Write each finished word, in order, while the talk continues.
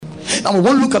Now we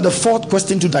want to look at the fourth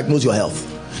question to diagnose your health.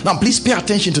 Now please pay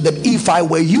attention to them. If I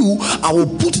were you, I will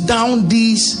put down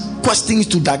these questions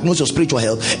to diagnose your spiritual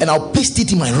health and I'll paste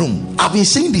it in my room. I've been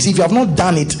saying this. If you have not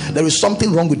done it, there is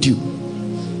something wrong with you.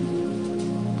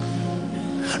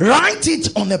 Write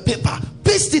it on a paper,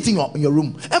 paste it in your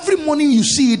room. Every morning you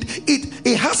see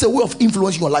it has a way of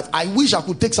influencing your life. I wish I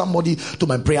could take somebody to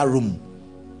my prayer room.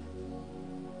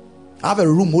 I have a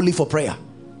room only for prayer.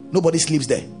 Nobody sleeps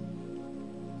there.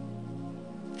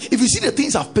 If you see the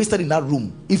things I've pasted in that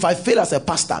room, if I fail as a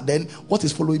pastor, then what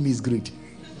is following me is great.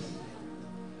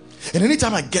 And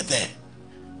anytime I get there,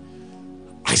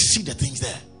 I see the things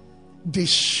there. They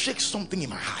shake something in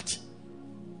my heart.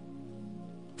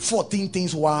 14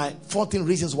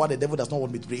 reasons why the devil does not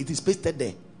want me to pray. It is pasted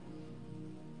there.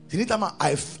 Anytime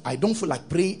I don't feel like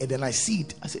praying and then I see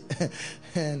it, I say,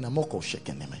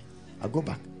 I go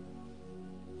back.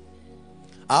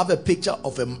 I have a picture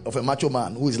of a macho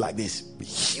man who is like this, with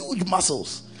huge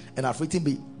muscles, and I've written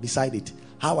beside it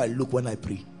how I look when I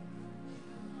pray.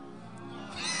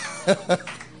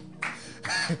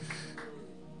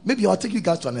 Maybe I'll take you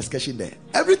guys to an excursion there.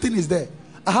 Everything is there.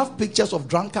 I have pictures of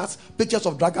drunkards, pictures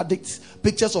of drug addicts,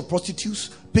 pictures of prostitutes,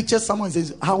 pictures. Someone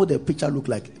says, how would the picture look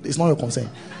like? It's not your concern.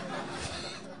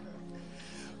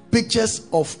 Pictures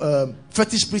of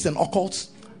fetish priests and occults.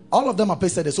 All of them are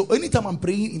pasted there. So anytime I'm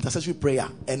praying intercessory prayer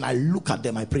and I look at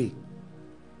them, I pray.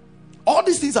 All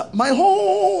these things my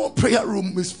whole prayer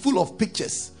room is full of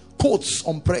pictures, quotes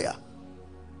on prayer.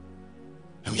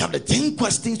 And we have the 10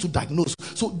 questions to diagnose.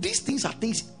 So these things are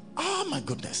things, oh my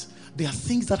goodness, they are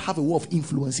things that have a way of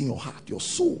influencing your heart, your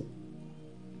soul.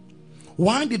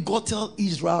 Why did God tell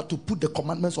Israel to put the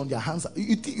commandments on their hands?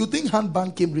 You think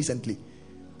handband came recently?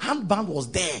 Handband was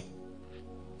there.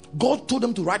 God told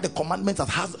them to write the commandments as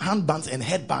handbands and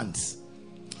headbands,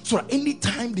 so that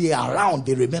anytime they are around,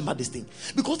 they remember this thing.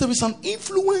 Because there is an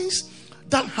influence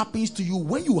that happens to you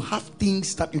when you have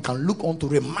things that you can look on to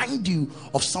remind you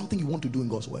of something you want to do in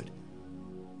God's word.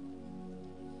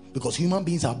 Because human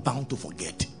beings are bound to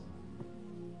forget.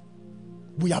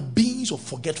 We are beings of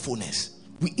forgetfulness.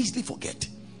 We easily forget.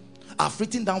 I've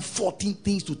written down 14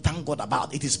 things to thank God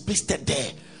about. It is pasted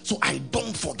there, so I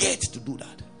don't forget to do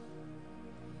that.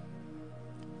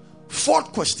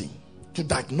 Fourth question to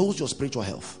diagnose your spiritual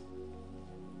health.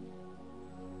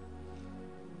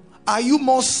 Are you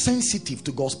more sensitive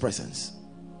to God's presence?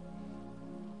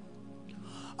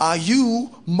 Are you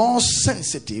more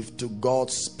sensitive to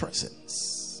God's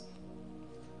presence?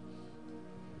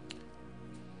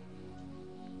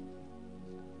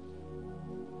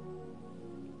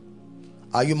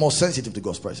 Are you more sensitive to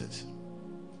God's presence?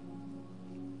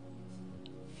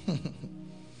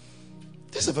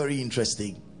 This is a very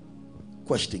interesting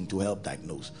question to help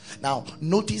diagnose. Now,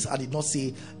 notice I did not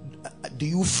say, do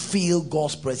you feel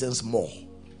God's presence more?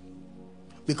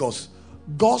 Because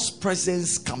God's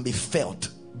presence can be felt,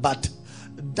 but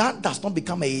that does not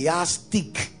become a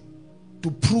yardstick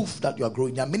to prove that you are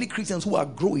growing. There are many Christians who are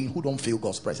growing who don't feel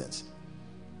God's presence.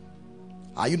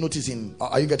 Are you noticing?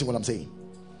 Are you getting what I'm saying?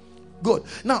 Good.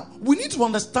 Now, we need to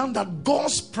understand that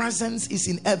God's presence is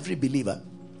in every believer,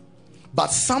 but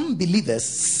some believers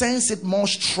sense it more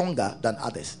stronger than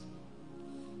others.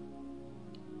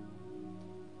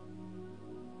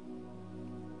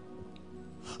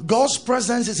 God's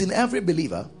presence is in every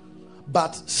believer,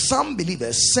 but some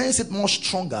believers sense it more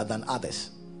stronger than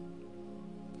others.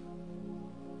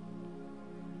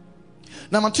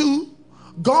 Number 2,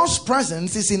 God's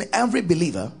presence is in every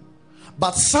believer,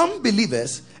 but some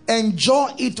believers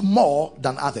enjoy it more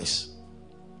than others.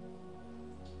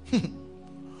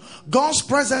 God's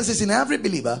presence is in every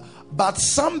believer, but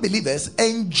some believers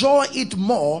enjoy it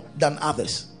more than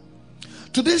others.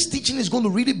 Today's teaching is going to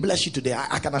really bless you today.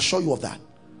 I can assure you of that.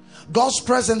 God's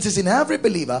presence is in every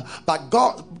believer,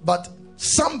 but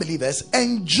some believers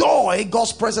enjoy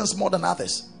God's presence more than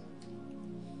others.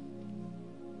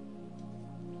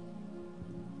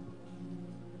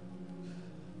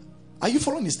 Are you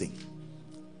following this thing?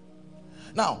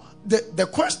 Now, the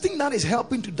question that is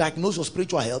helping to diagnose your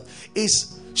spiritual health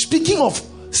is speaking of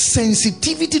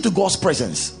sensitivity to God's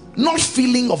presence, not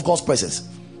feeling of God's presence.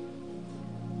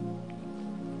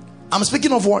 I'm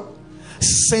speaking of what?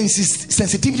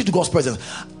 Sensitivity to God's presence.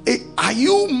 Are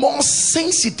you more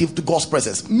sensitive to God's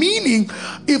presence? Meaning,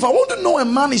 if I want to know a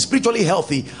man is spiritually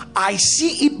healthy, I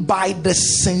see it by the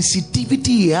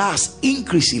sensitivity he has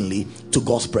increasingly to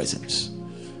God's presence.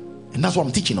 And that's what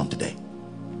I'm teaching on today.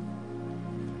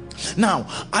 Now,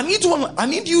 I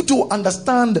need you to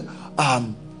understand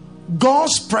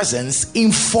God's presence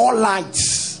in 4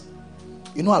 lights.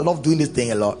 You know, I love doing this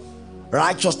thing a lot.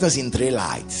 Righteousness in 3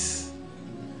 lights.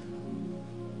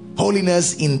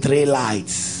 Holiness in 3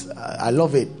 lights. I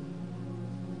love it.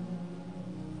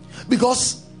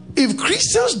 Because if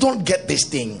Christians don't get this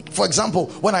thing, for example,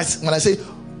 when I say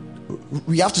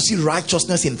we have to see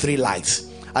righteousness in 3 lights,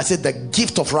 I said the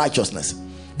gift of righteousness,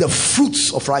 the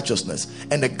fruits of righteousness,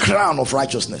 and the crown of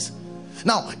righteousness.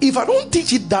 Now, if I don't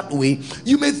teach it that way,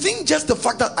 you may think just the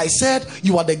fact that I said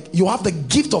you have the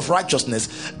gift of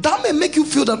righteousness, that may make you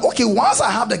feel that, okay, once I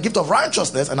have the gift of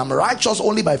righteousness and I'm righteous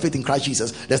only by faith in Christ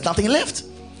Jesus, there's nothing left.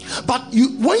 But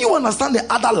when you understand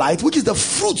the other light, which is the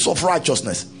fruits of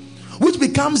righteousness, which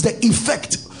becomes the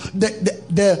effect,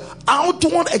 the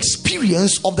outward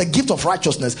experience of the gift of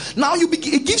righteousness, now it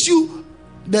gives you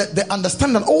the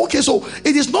understanding, okay, so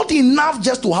it is not enough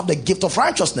just to have the gift of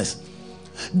righteousness.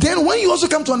 Then when you also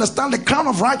come to understand the crown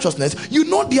of righteousness, you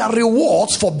know there are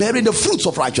rewards for bearing the fruits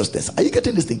of righteousness. Are you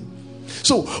getting this thing?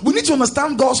 So we need to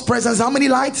understand God's presence. How many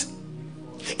lights?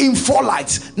 In 4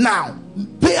 lights. Now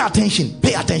pay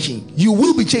attention. You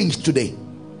will be changed today.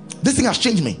 This thing has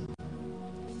changed me.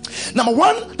 Number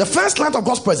 1, the first light of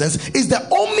God's presence is the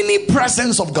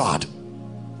omnipresence of God.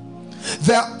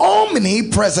 The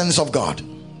omnipresence of God.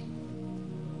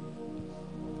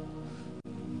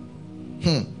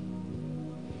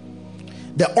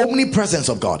 The omnipresence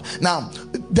of God. Now,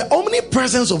 the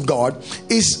omnipresence of God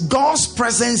is God's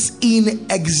presence in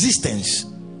existence,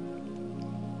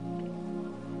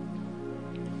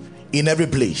 in every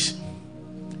place.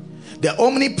 The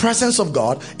omnipresence of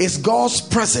God is God's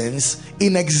presence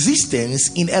in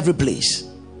existence in every place.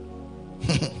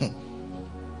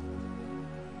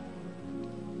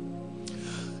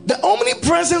 The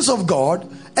omnipresence of God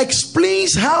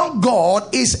explains how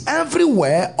God is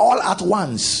everywhere all at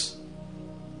once.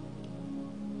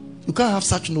 You can't have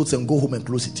such notes and go home and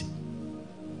close it.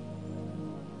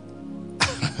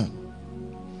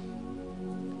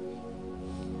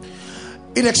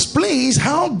 It explains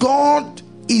how God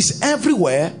is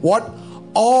everywhere, what?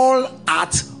 All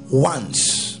at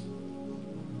once.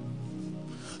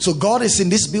 So God is in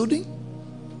this building.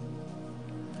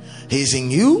 He's in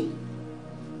you.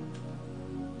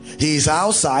 He's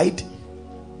outside.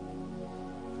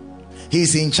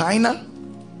 He's in China.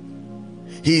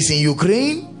 He's in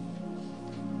Ukraine.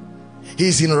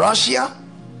 He's in Russia.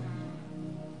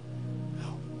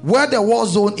 Where the war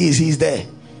zone is, he's there.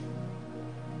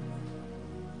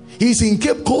 He's in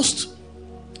Cape Coast.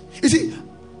 You see,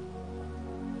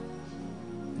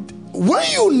 when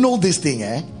you know this thing,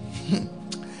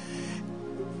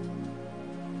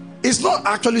 it's not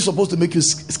actually supposed to make you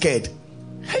scared.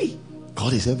 Hey,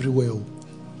 God is everywhere.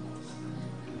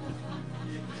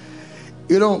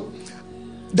 You know,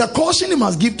 the caution he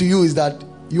must give to you is that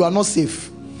you are not safe.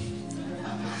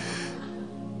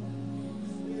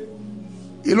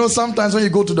 You know, sometimes when you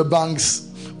go to the banks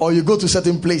or you go to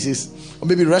certain places or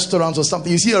maybe restaurants or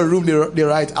something, you see a room they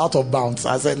write out of bounds.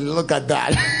 I said, look at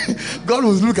that. God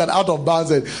was looking at out of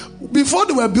bounds, and before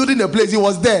they were building the place, he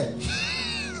was there.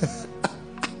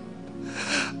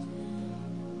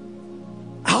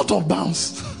 Out of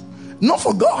bounds. Not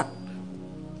for God.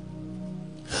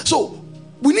 So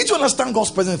we need to understand God's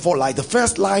presence in 4 lights. The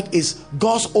first light is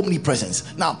God's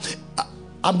omnipresence. Now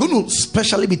I'm going to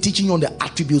specially be teaching you on the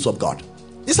attributes of God.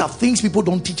 These are things people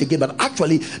don't teach again, but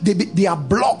actually they are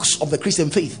blocks of the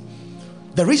Christian faith.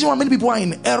 The reason why many people are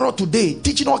in error today,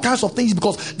 teaching all kinds of things,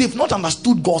 because they've not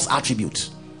understood God's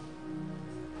attributes.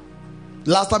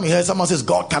 Last time we heard someone says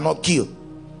God cannot kill.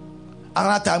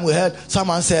 Another time we heard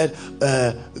someone said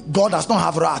God does not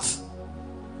have wrath.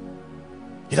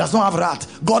 He does not have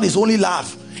wrath. God is only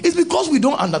love. It's because we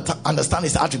don't understand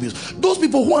his attributes. Those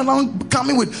people who are now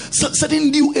coming with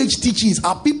certain new age teachings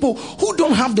are people who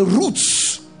don't have the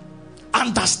roots,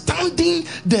 understanding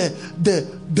the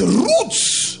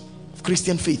roots of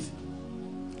Christian faith.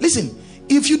 Listen,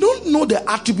 if you don't know the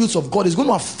attributes of God, it's going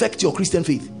to affect your Christian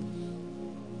faith,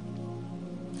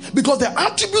 because the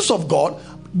attributes of God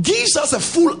gives us a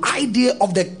full idea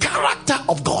of the character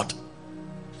of God.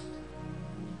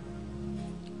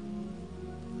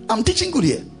 I'm teaching good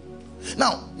here.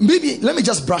 Now, maybe let me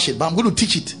just brush it, but I'm going to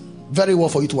teach it very well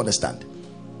for you to understand.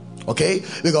 Okay?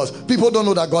 Because people don't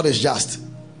know that God is just.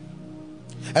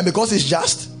 And because he's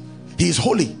just, he is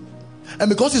holy. And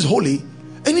because he's holy,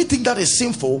 anything that is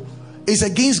sinful is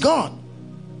against God.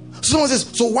 Someone says,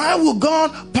 so why will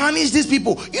God punish these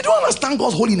people? You don't understand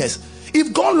God's holiness.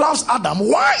 If God loves Adam,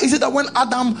 why is it that when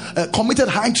Adam committed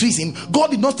high treason,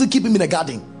 God did not still keep him in the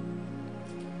garden?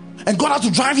 And God had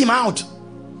to drive him out.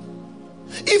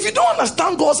 If you don't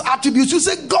understand God's attributes, you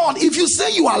say, God, if you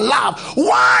say you are love,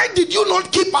 why did you not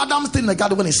keep Adam still in the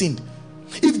garden when he sinned?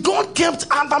 If God kept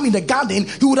Adam in the garden,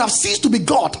 he would have ceased to be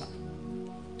God.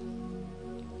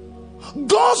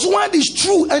 God's word is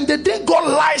true, and the day God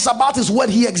lies about his word,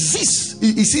 he exists.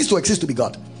 He ceases to exist to be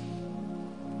God.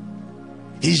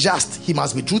 He's just. He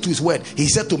must be true to his word. He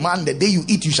said to man, the day you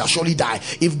eat, you shall surely die.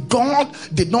 If God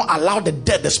did not allow the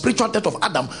death, the spiritual death of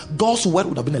Adam, God's word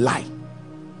would have been a lie.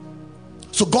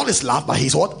 So God is love, but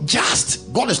he's what?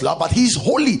 Just. God is love, but he's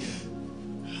holy.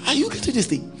 Are you getting this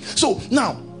thing? So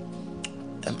now,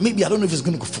 maybe I don't know if it's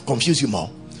going to confuse you more,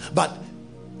 but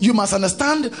you must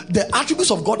understand the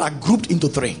attributes of God are grouped into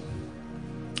three.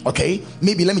 Okay,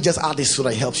 maybe let me just add this so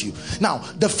that it helps you. Now,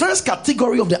 the first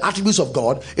category of the attributes of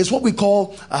God is what we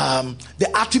call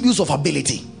the attributes of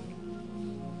ability.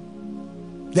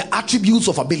 The attributes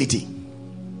of ability.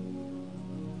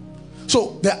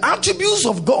 So, the attributes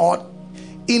of God,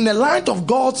 in the light of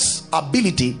God's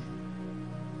ability,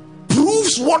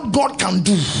 proves what God can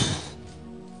do.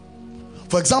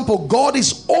 For example, God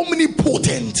is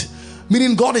omnipotent,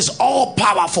 meaning God is all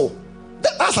powerful.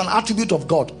 That's an attribute of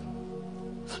God.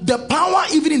 The power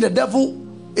even in the devil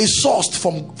is sourced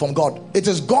from God. It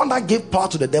is God that gave power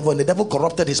to the devil, and the devil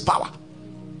corrupted his power.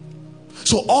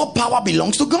 So all power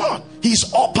belongs to God. He is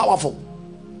all powerful.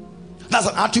 That's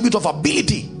an attribute of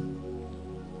ability.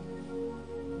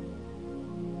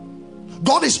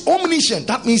 God is omniscient.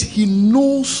 That means he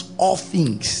knows all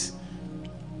things.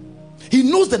 He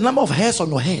knows the number of hairs on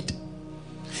your head.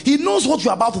 He knows what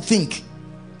you're about to think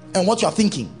and what you're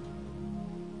thinking.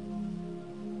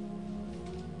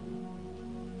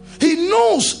 He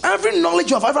knows every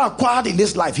knowledge you have ever acquired in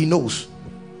this life. He knows.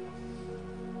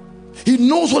 He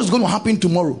knows what is going to happen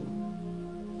tomorrow.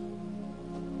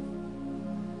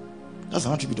 That's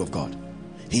an attribute of God.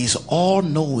 He is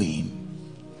all-knowing.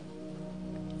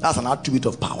 That's an attribute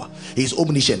of power. He is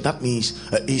omniscient. That means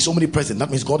he is omnipresent. That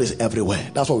means God is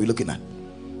everywhere. That's what we're looking at.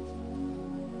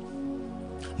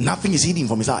 Nothing is hidden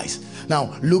from his eyes.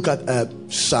 Now look at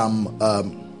Psalm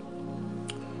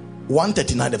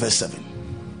 139 verse 7.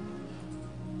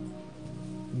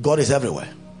 God is everywhere.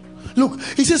 Look,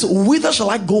 he says, whither shall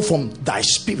I go from thy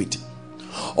spirit?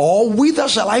 Or whither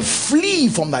shall I flee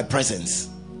from thy presence?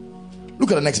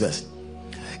 Look at the next verse.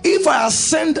 If I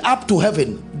ascend up to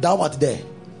heaven, thou art there.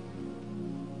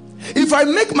 If I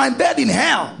make my bed in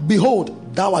hell,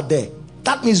 behold, thou art there.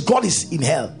 That means God is in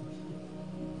hell.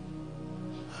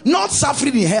 Not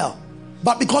suffering in hell,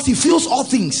 but because he feels all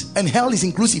things, and hell is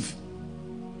inclusive.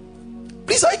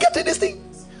 Please, are you getting this thing?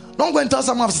 Don't go and tell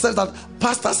someone that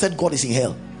pastor said God is in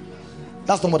hell.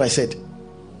 That's not what I said.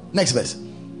 Next verse.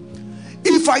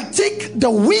 If I take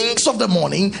the wings of the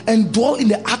morning and dwell in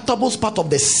the uttermost part of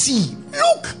the sea.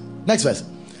 Look. Next verse.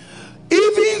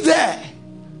 Even there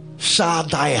shall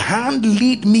thy hand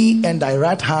lead me, and thy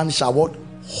right hand shall what?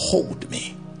 Hold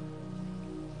me.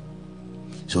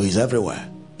 So he's everywhere.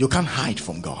 You can't hide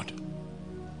from God.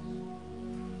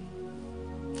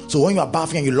 So when you are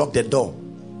bathing and you lock the door,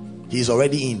 he's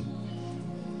already in.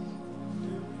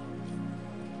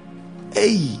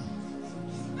 Hey.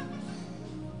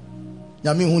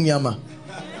 Yami hunyama.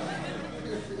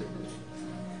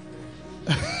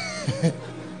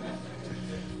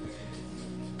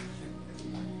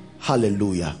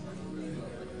 Hallelujah.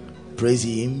 Praise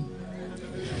him.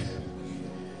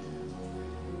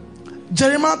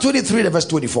 Jeremiah 23 verse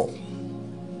 24.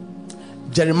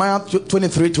 Jeremiah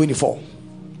 23:24.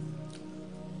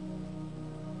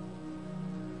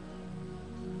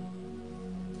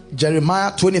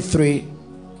 Jeremiah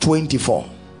 23:24.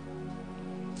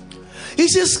 He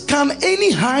says, can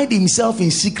any hide himself in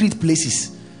secret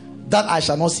places that I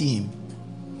shall not see him?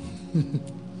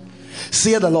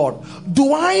 Say the Lord.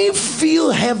 Do I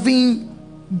feel heaven?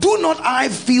 Do not I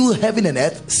feel heaven and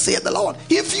earth? Say the Lord.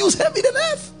 He feels heaven and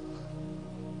earth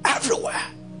everywhere.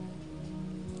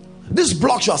 This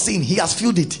block you are seeing, he has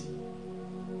filled it.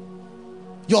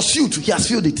 Your suit, he has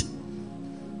filled it.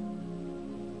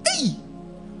 Hey.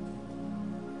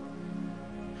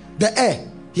 The air,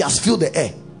 he has filled the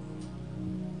air.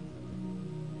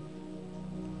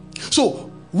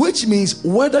 So, which means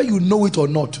whether you know it or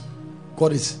not,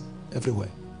 God is everywhere.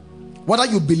 Whether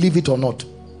you believe it or not,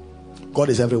 God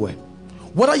is everywhere.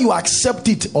 Whether you accept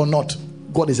it or not,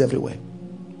 God is everywhere.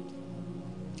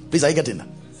 Please, are you getting that?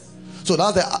 So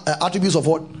that's the attributes of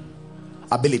what?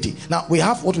 Ability. Now we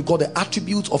have what we call the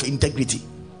attributes of integrity.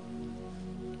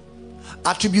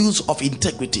 Attributes of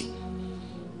integrity.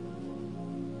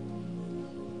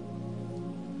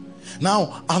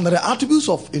 Now, under the attributes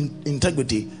of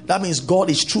integrity, that means God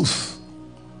is truth.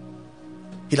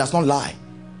 He does not lie.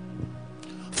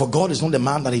 For God is not the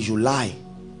man that he should lie.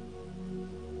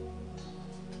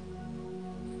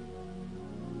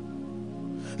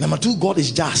 Number two, God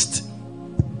is just.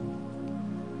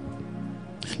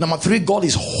 Number three, God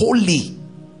is holy.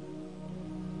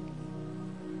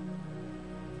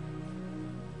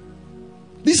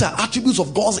 These are attributes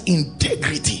of God's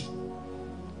integrity.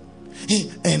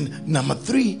 And number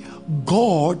 3,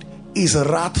 God is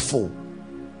wrathful.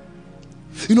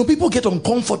 You know, people get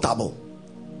uncomfortable.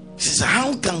 He says,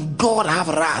 how can God have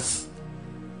wrath?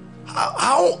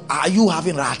 How are you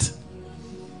having wrath?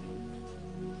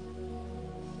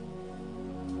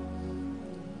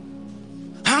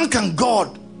 How can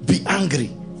God be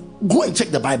angry? Go and check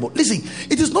the Bible. Listen,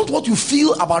 it is not what you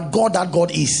feel about God that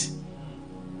God is.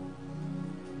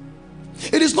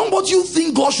 It is not what you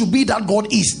think God should be that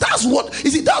God is. That's what,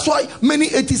 you see, that's why many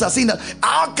atheists are saying that,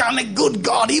 how can a good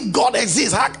God, if God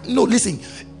exists? No, listen,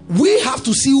 we have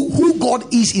to see who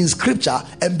God is in scripture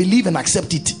and believe and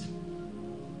accept it.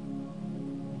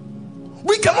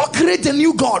 We cannot create a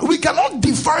new God. We cannot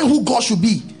define who God should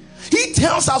be. He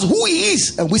tells us who he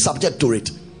is and we subject to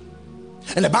it.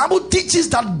 And the Bible teaches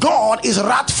that God is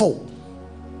wrathful.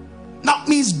 That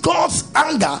means God's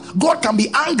anger, God can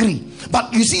be angry.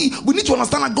 But you see, we need to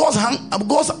understand that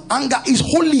God's anger is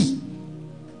holy.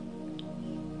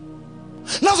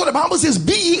 That's what the Bible says,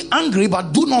 be ye angry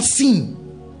but do not sin.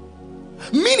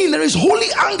 Meaning there is holy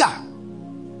anger.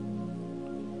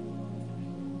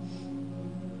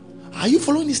 Are you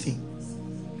following this thing?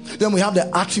 Then we have the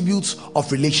attributes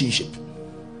of relationship.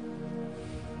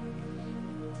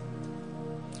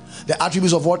 The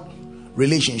attributes of what?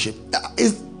 Relationship.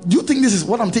 Do you think this is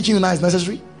what I'm teaching you now is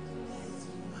necessary?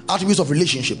 Attributes of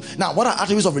relationship. Now, what are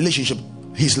attributes of relationship?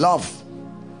 His love.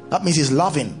 That means he's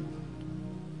loving.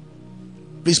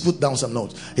 Please put down some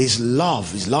notes. His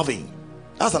love is loving.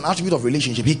 That's an attribute of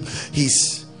relationship.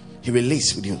 He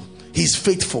relates with you. He's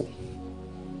faithful.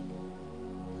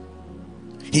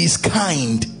 He's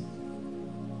kind.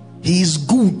 He's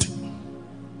good.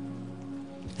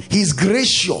 He's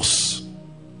gracious.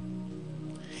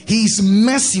 He's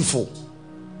merciful.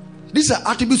 These are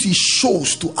attributes he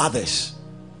shows to others.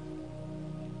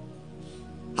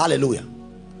 Hallelujah.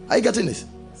 Are you getting this?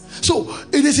 So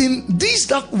it is in this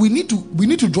that we need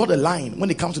to draw the line when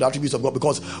it comes to the attributes of God,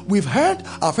 because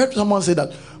I've heard someone say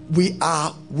that we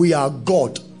are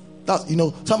God. That's, you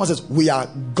know, someone says we are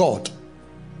God.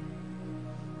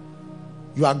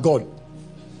 You are God.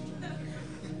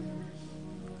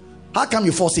 How come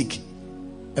you fall sick?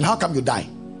 And how come you die?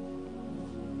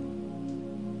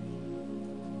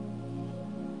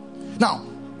 Now,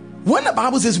 when the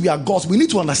Bible says we are gods, we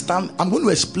need to understand. I'm going to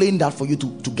explain that for you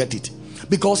to get it.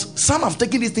 Because some have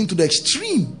taken this thing to the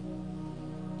extreme,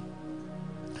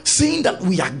 saying that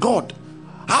we are God.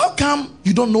 How come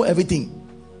you don't know everything?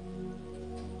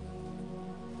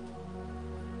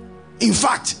 In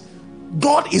fact,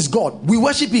 God is God. We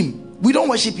worship him. We don't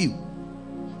worship you.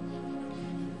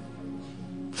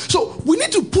 So we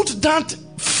need to put that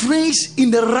phrase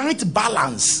in the right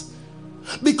balance.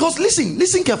 Because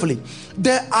listen carefully.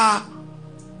 There are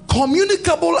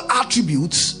communicable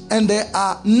attributes and there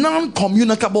are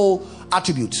non-communicable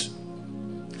attributes.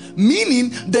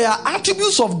 Meaning there are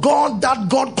attributes of God that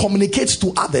God communicates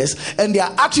to others, and there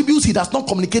are attributes he does not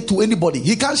communicate to anybody.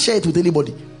 He can't share it with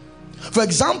anybody. For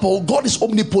example, God is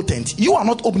omnipotent. You are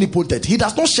not omnipotent. He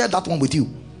does not share that one with you.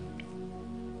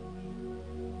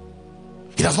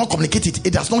 He does not communicate it. He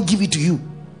does not give it to you.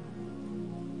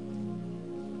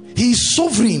 He is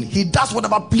sovereign. He does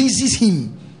whatever pleases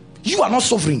him. You are not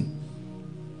sovereign.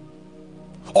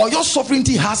 Or your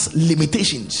sovereignty has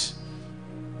limitations.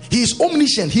 He is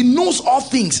omniscient. He knows all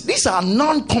things. These are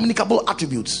non-communicable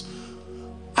attributes.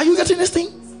 Are you getting this thing?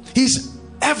 He's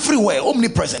everywhere,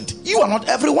 omnipresent. You are not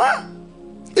everywhere.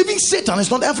 Even Satan is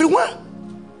not everywhere.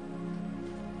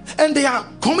 And they are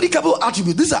communicable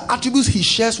attributes. These are attributes he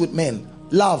shares with men.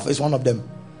 Love is one of them.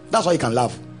 That's why you can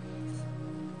love.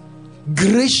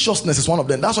 Graciousness is one of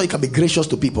them. That's why you can be gracious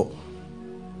to people.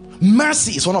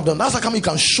 Mercy is one of them. That's how come you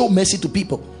can show mercy to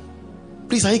people.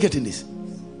 Please, are you getting this?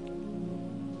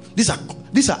 These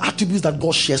are attributes that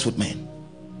God shares with men.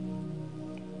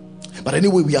 But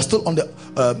anyway, we are still on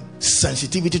the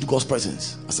sensitivity to God's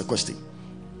presence as a question.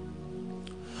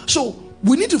 So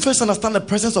we need to first understand the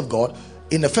presence of God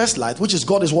in the first light, which is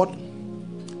God is what?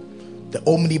 The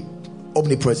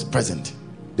omnipresent.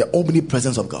 The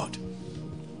omnipresence of God.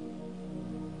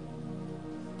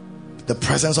 The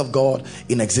presence of God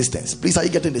in existence. Please, are you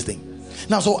getting this thing?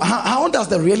 Now, so how does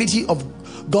the reality of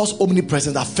God's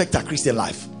omnipresence affect our Christian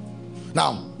life?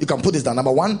 Now, you can put this down.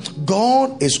 Number one,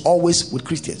 God is always with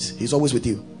Christians. He's always with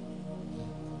you.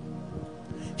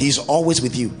 He's always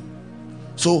with you.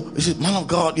 So, you said, man of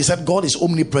God, you said God is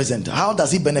omnipresent. How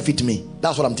does he benefit me?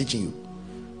 That's what I'm teaching you.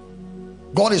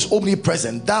 God is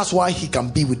omnipresent. That's why he can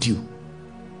be with you.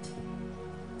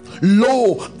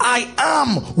 Lo, I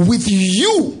am with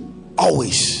you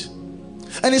always.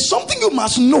 And it's something you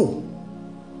must know.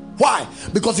 Why?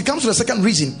 Because it comes to the second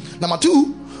reason. Number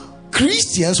two,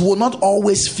 Christians will not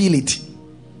always feel it.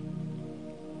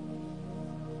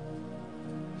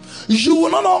 You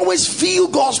will not always feel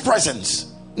God's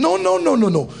presence. No.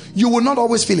 You will not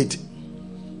always feel it.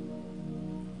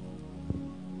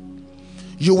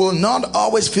 You will not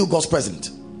always feel God's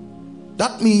presence.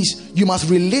 That means you must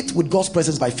relate with God's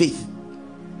presence by faith.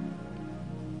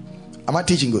 Am I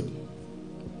teaching good?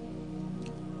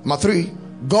 Number three,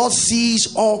 God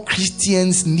sees all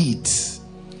Christians' needs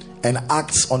and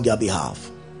acts on their behalf.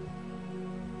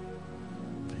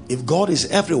 If God is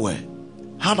everywhere,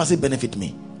 how does it benefit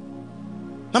me?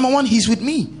 Number one, He's with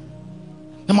me.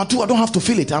 Number two, I don't have to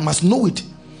feel it, I must know it.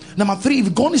 Number three,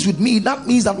 if God is with me, that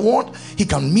means that what? He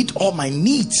can meet all my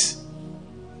needs.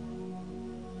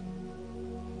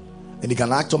 And He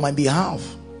can act on my behalf.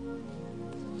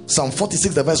 Psalm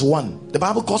 46, the verse 1. The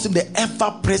Bible calls Him the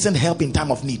ever-present help in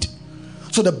time of need.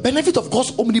 So the benefit of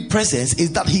God's omnipresence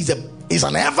is that He's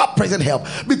an ever-present help.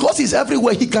 Because He's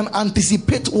everywhere, He can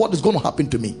anticipate what is going to happen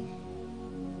to me.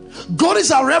 God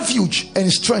is our refuge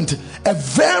and strength, a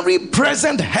very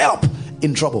present help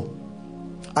in trouble.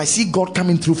 I see God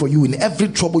coming through for you in every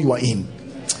trouble you are in.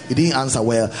 He didn't answer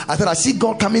well. I said, I see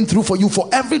God coming through for you for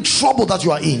every trouble that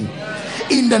you are in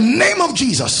the name of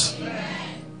Jesus.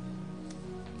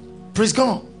 Praise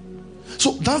God.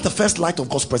 So that's the first light of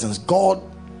God's presence. God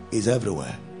is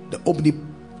everywhere. The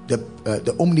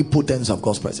omnipotence of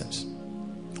God's presence,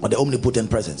 or the omnipotent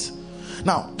presence.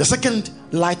 Now, the second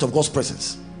light of God's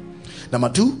presence, number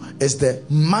two, is the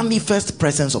manifest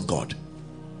presence of God.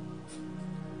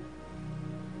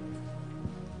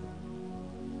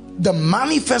 The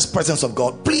manifest presence of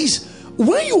God. Please,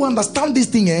 when you understand this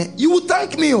thing, you will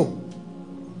thank me.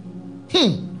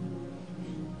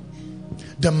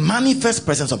 The manifest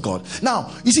presence of God.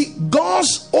 Now, you see,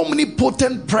 God's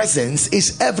omnipotent presence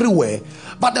is everywhere.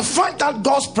 But the fact that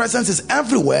God's presence is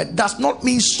everywhere does not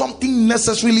mean something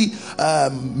necessarily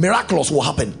miraculous will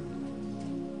happen.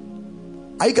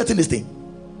 Are you getting this thing?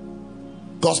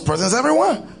 God's presence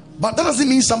everywhere, but that doesn't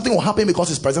mean something will happen because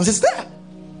His presence is there.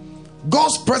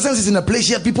 God's presence is in a place,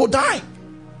 yet people die.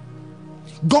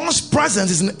 God's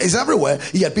presence is everywhere,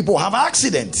 yet people have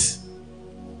accidents.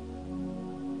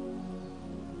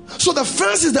 So the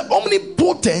first is the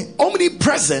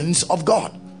omnipresence of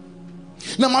God.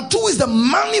 Number two is the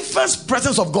manifest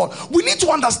presence of God. We need to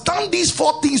understand these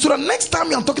four things so that next time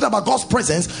you are talking about God's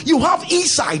presence, you have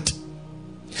insight.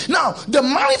 Now, the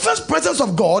manifest presence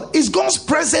of God is God's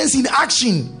presence in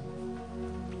action.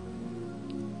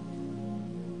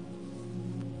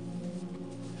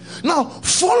 Now,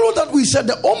 follow that we said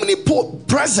the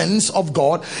omnipresence of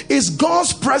God is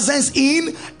God's presence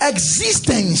in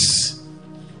existence.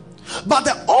 But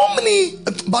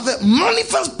the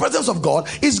manifest presence of God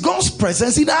is God's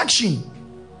presence in action.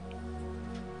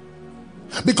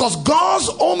 Because God's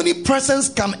omnipresence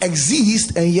can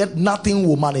exist and yet nothing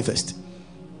will manifest.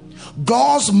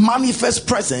 God's manifest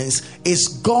presence is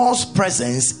God's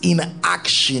presence in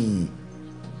action.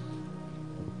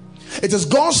 It is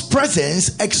God's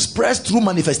presence expressed through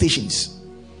manifestations.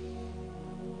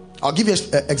 I'll give you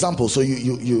an example so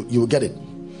you will get it.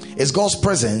 It's God's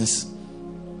presence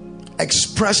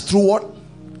expressed through what?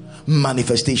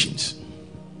 Manifestations.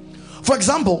 For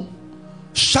example,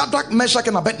 Shadrach, Meshach,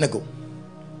 and Abednego,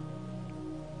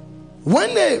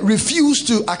 when they refused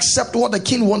to accept what the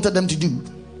king wanted them to do,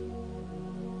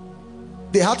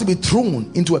 they had to be thrown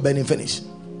into a burning furnace.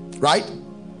 Right?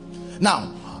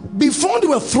 Now, before they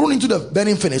were thrown into the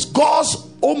burning furnace, God's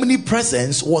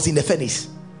omnipresence was in the furnace.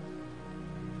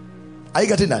 Are you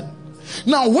getting that?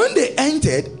 Now, when they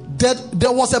entered,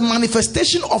 there was a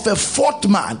manifestation of a fourth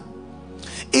man.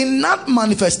 In that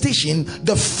manifestation,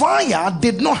 the fire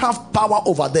did not have power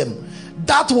over them.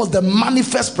 That was the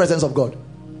manifest presence of God.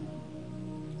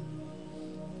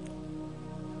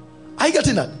 Are you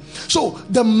getting that? So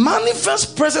the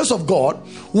manifest presence of God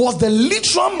was the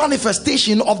literal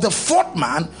manifestation of the fourth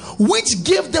man, which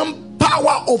gave them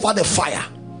power over the fire.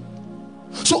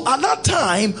 So at that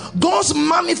time, God's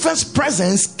manifest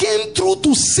presence came through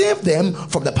to save them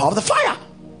from the power of the fire.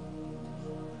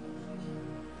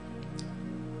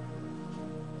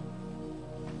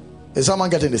 Is someone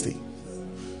getting this thing?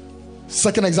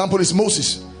 Second example is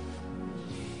Moses.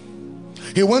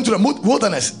 He went to the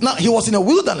wilderness. Now he was in a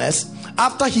wilderness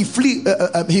after he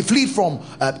fled from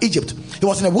Egypt. He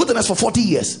was in a wilderness for 40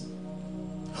 years.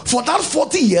 For that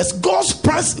 40 years, God's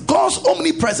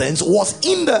omnipresence was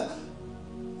in the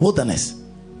wilderness.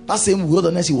 That same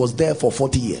wilderness, he was there for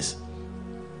 40 years.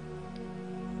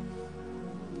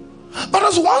 But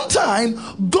as one time,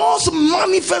 God's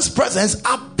manifest presence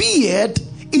appeared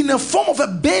in a form of a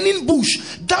burning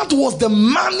bush. That was the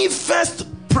manifest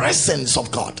presence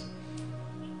of God.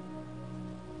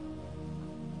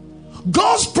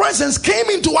 God's presence came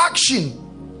into action,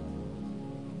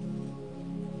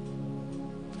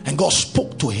 and God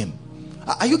spoke to him.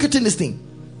 Are you getting this thing?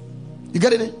 You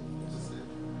getting it?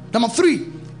 Number 3,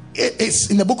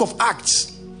 it's in the book of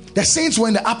Acts. The saints were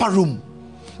in the upper room.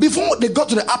 Before they got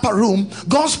to the upper room,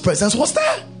 God's presence was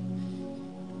there.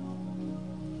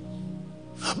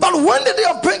 But when the day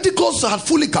of Pentecost had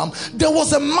fully come, there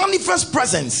was a manifest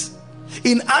presence.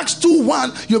 In Acts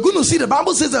 2:1, you're going to see the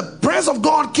Bible says the presence of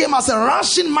God came as a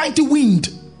rushing mighty wind.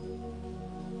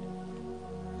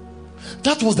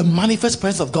 That was the manifest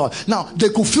presence of God. Now, they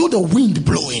could feel the wind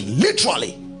blowing,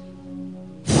 literally.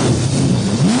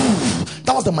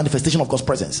 That was the manifestation of God's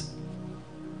presence.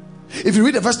 If you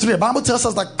read the verse 3, the Bible tells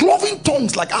us that cloven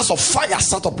tongues like as of fire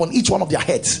sat upon each one of their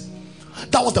heads.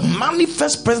 That was the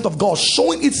manifest presence of God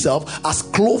showing itself as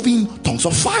cloven tongues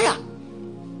of fire.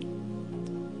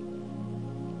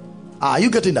 Are you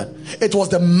getting that? It was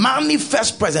the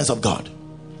manifest presence of God.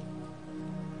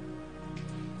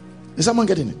 Is someone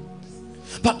getting it?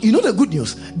 But you know the good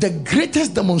news? The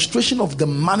greatest demonstration of the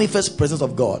manifest presence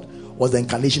of God was the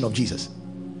incarnation of Jesus,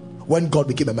 when God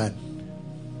became a man.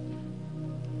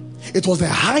 It was the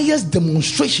highest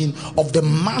demonstration of the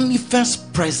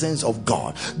manifest presence of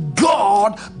God.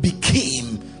 God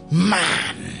became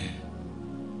man.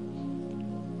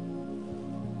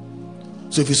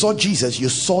 So if you saw Jesus, you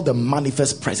saw the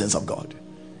manifest presence of God.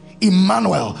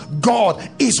 Emmanuel, God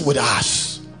is with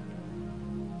us.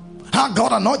 How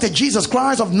God anointed Jesus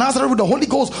Christ of Nazareth with the Holy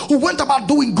Ghost, who went about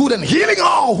doing good and healing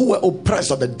all who were oppressed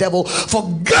of the devil, for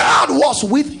God was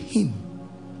with him.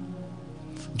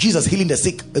 Jesus healing the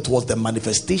sick, it was the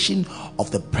manifestation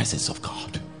of the presence of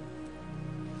God.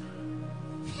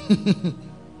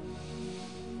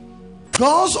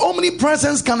 God's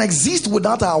omnipresence can exist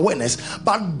without our awareness,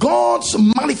 but God's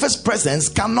manifest presence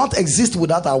cannot exist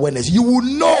without our awareness. You will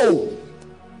know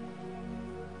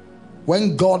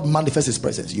when God manifests his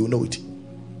presence. You will know it.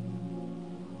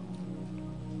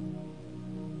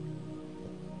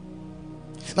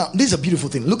 Now, this is a beautiful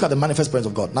thing. Look at the manifest presence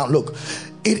of God. Now, look,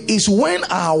 it is when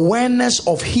our awareness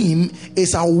of him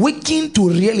is awakened to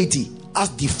reality as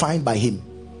defined by him.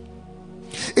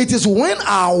 It is when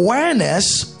our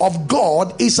awareness of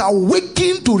God is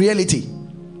awakened to reality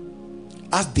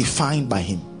as defined by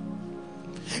him.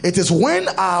 It is when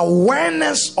our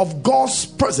awareness of God's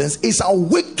presence is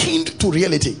awakened to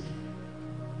reality.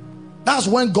 That's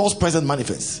when God's presence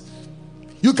manifests.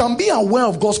 You can be aware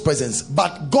of God's presence,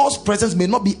 but God's presence may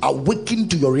not be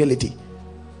awakened to your reality.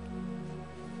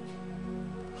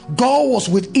 God was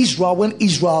with Israel when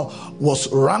Israel was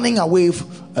running away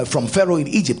from Pharaoh in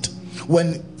Egypt.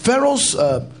 When Pharaoh's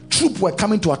troops were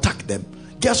coming to attack them,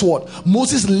 guess what?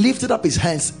 Moses lifted up his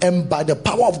hands, and by the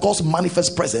power of God's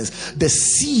manifest presence, the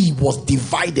sea was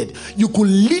divided. You could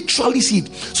literally see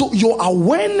it. So your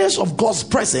awareness of God's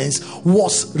presence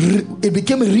it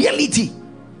became a reality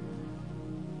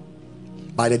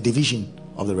by the division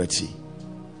of the Red Sea.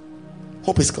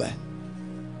 Hope is clear.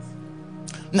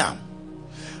 Now,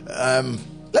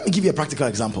 let me give you a practical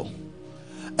example.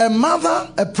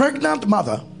 A pregnant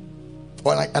mother,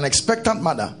 or an expectant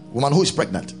mother, woman who is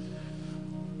pregnant,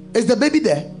 is the baby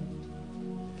there?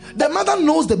 The mother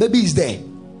knows the baby is there,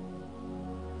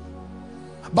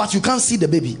 but you can't see the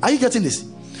baby. Are you getting this?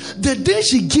 The day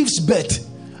she gives birth,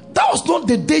 that was not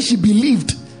the day she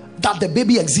believed that the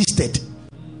baby existed.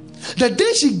 The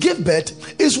day she gave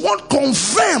birth is what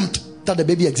confirmed that the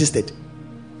baby existed.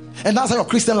 And that's how your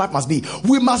Christian life must be.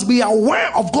 We must be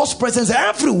aware of God's presence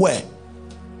everywhere,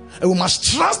 and we must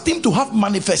trust him to have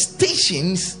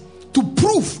manifestations to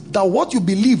prove that what you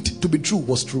believed to be true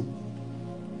was true.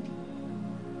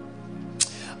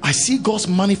 I see God's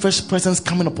manifest presence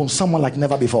coming upon someone like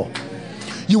never before.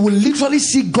 You will literally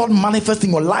see God manifest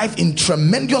in your life in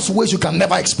tremendous ways you can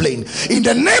never explain. In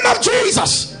the name of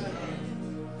Jesus.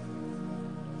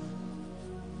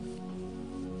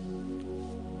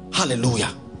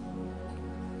 Hallelujah.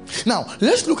 Now,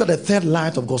 let's look at the third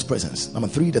light of God's presence. Number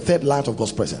 3, the third light of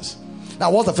God's presence. Now,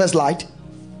 what's the first light?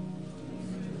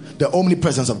 The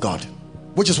omnipresence of God.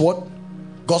 Which is what?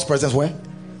 God's presence where?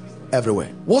 Everywhere.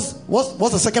 What's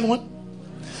the second one?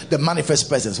 The manifest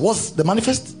presence. What's the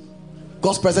manifest?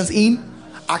 God's presence in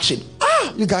action.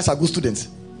 You guys are good students.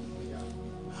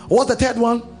 What's the third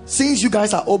one? Since you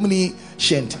guys are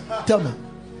omniscient, tell me.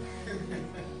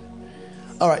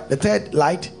 All right, the third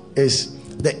light is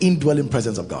the indwelling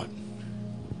presence of God.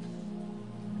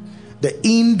 The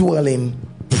indwelling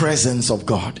presence of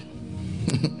God.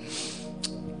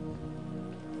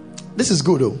 This is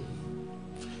good though.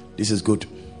 This is good.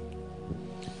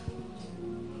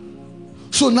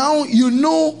 So now you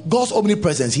know God's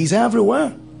omnipresence. He's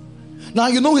everywhere. Now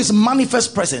you know his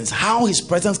manifest presence, how his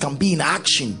presence can be in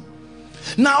action.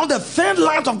 Now the third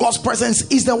light of God's presence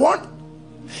is the what?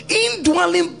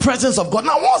 Indwelling presence of God.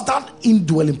 Now what's that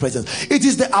indwelling presence? It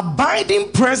is the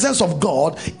abiding presence of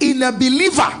God in a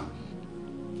believer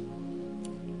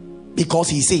because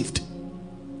he's saved.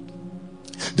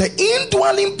 The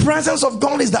indwelling presence of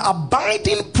God is the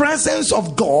abiding presence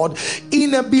of God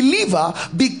in a believer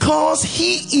because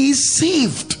he is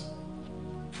saved.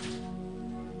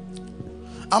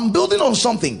 I'm building on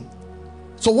something.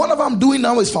 So whatever I'm doing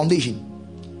now is foundation.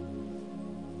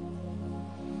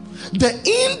 The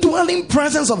indwelling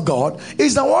presence of God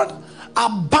is the what?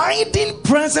 Abiding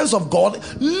presence of God.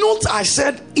 Note I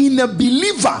said in a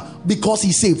believer because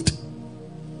he's saved.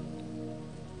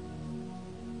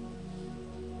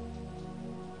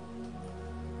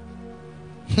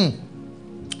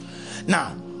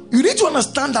 Now, you need to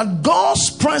understand that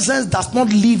God's presence does not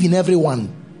live in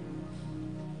everyone.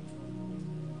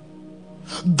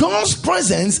 God's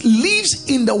presence lives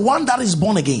in the one that is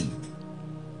born again.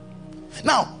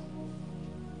 Now,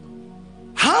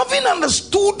 having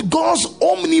understood God's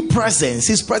omnipresence,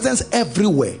 his presence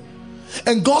everywhere,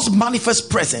 and God's manifest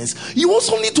presence, you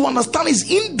also need to understand his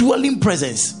indwelling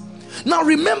presence. Now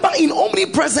remember, in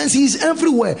omnipresence he is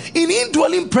everywhere. In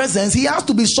indwelling presence he has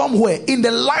to be somewhere in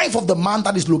the life of the man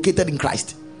that is located in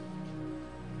Christ.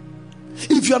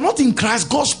 If you are not in Christ,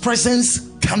 God's presence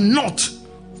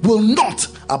will not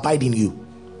abide in you.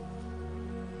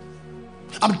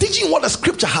 I'm teaching what the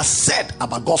scripture has said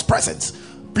about God's presence.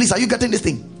 Please, are you getting this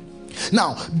thing?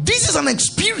 Now, this is an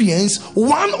experience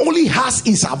one only has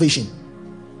in salvation.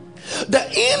 The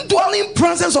indwelling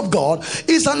presence of God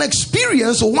is an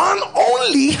experience one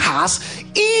only has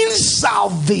in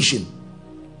salvation.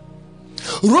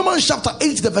 Romans chapter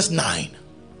 8, the verse 9.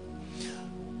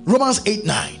 Romans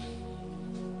 8:9.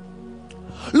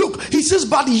 Look, he says,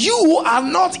 but you are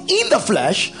not in the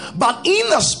flesh, but in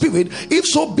the spirit, if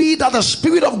so be that the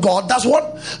spirit of God does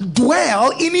what?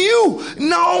 Dwell in you.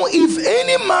 Now, if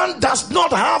any man does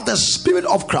not have the spirit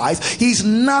of Christ, he is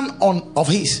none of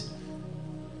his.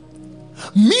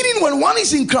 Meaning, when one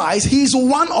is in Christ, he is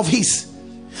one of his.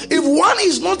 If one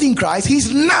is not in Christ, he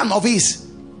is none of his.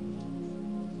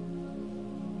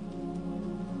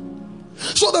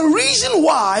 So the reason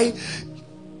why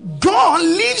God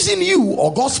lives in you,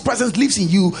 or God's presence lives in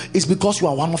you, is because you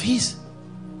are one of his.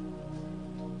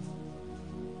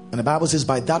 And the Bible says,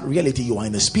 by that reality you are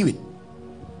in the spirit.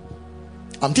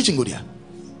 I'm teaching good here.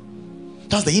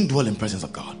 That's the indwelling presence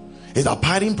of God. It's the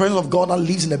abiding presence of God that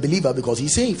lives in the believer because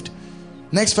he's saved.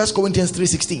 Next, 1 Corinthians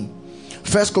 3:16.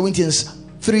 1 Corinthians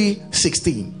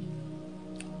 3:16.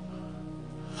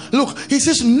 Look, he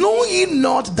says, know ye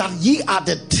not that ye are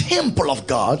the temple of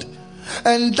God,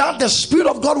 and that the Spirit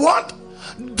of God what?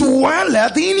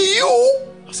 Dwelleth in you?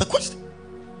 That's the question.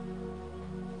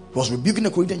 He was rebuking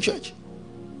the Corinthian church.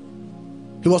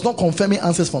 He was not confirming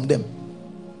answers from them.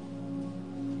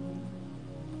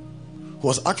 He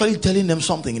was actually telling them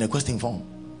something in a question form.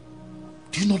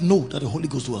 Do you not know that the Holy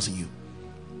Ghost dwells in you?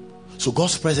 So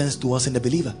God's presence dwells in the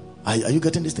believer. Are you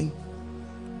getting this thing?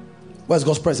 Where's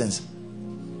God's presence?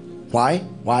 Why?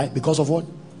 Why? Because of what?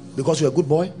 Because you're a good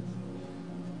boy?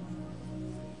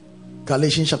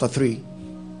 Galatians chapter 3,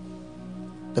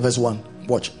 the verse 1.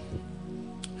 Watch.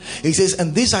 He says,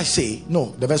 and this I say,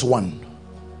 no, the verse 1.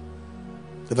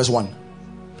 The verse 1.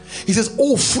 He says,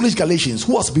 oh foolish Galatians,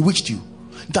 who has bewitched you,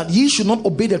 that ye should not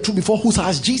obey the truth, before whose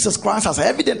eyes Jesus Christ has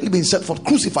evidently been set forth,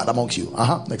 crucified amongst you.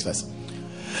 Next verse.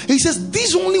 He says,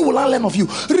 this only will I learn of you.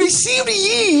 Receive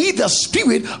ye the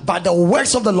Spirit by the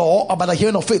works of the law, or by the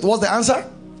hearing of faith? What's the answer?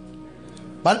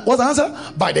 But what's the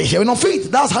answer? By the hearing of faith.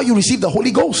 That's how you receive the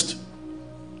Holy Ghost.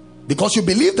 Because you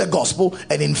believe the gospel,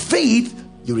 and in faith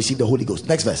you receive the Holy Ghost.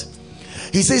 Next verse.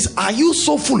 He says, are you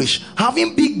so foolish?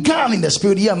 Having begun in the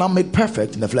spirit, ye are now made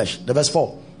perfect in the flesh. The verse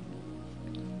 4.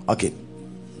 Okay,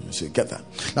 so you get that.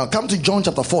 Now come to John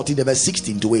chapter 14, the verse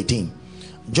 16 to 18.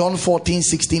 John 14,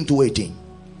 16 to 18.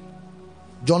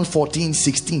 John 14,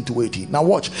 16 to 18. Now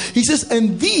watch. He says,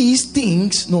 and these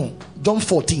things, John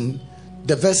 14,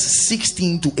 the verse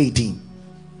 16 to 18.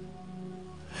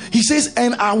 He says,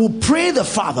 and I will pray the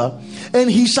Father, and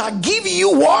he shall give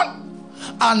you what?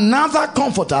 Another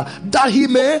comforter, that he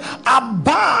may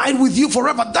abide with you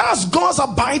forever. That's God's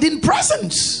abiding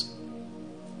presence.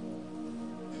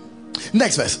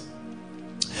 Next verse.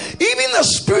 Even the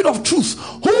Spirit of truth,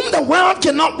 whom the world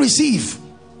cannot receive.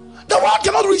 The world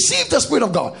cannot receive the Spirit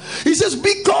of God. He says,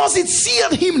 because it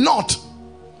seeth him not,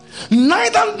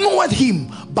 neither knoweth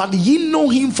him, but ye know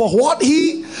him for what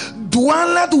he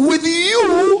dwelleth with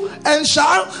you and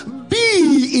shall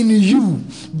be in you.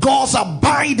 God's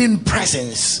abiding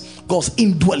presence, God's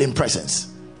indwelling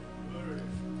presence.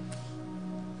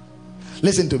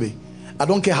 Listen to me. I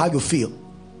don't care how you feel.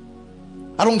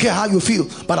 I don't care how you feel,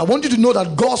 but I want you to know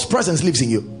that God's presence lives in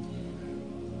you.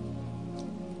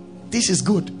 This is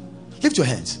good. Lift your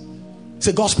hands.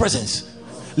 Say, God's presence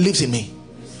lives in me.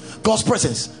 God's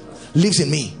presence lives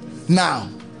in me now.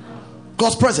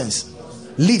 God's presence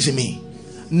lives in me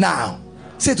now.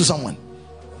 Say to someone,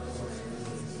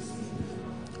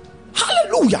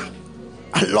 hallelujah.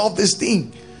 I love this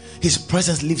thing. His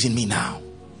presence lives in me now.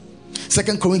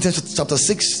 2 Corinthians chapter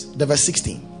 6, the verse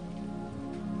 16.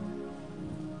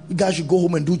 You guys should go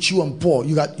home and do chew and pour.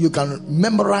 You can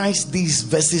memorize these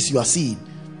verses you are seeing.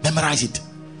 Memorize it.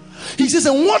 He says,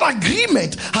 and what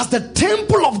agreement has the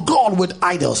temple of God with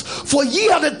idols? For ye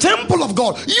are the temple of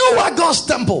God. You are God's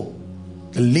temple.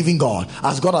 The living God.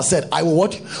 As God has said, I will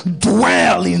what?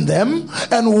 Dwell in them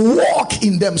and walk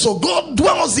in them. So God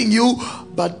dwells in you.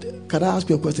 But can I ask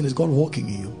you a question? Is God walking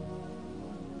in you?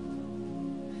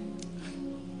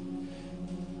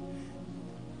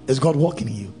 Is God walking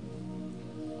in you?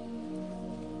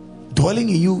 Dwelling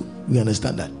in you, we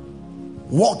understand that.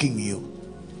 Walking in you.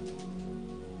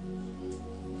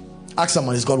 Ask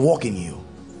someone, is God walking in you?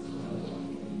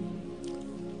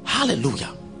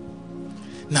 Hallelujah.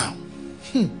 Now,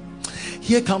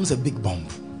 here comes a big bomb.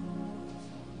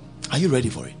 Are you ready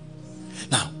for it?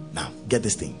 Now, get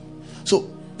this thing. So,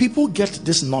 people get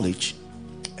this knowledge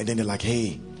and then they're like,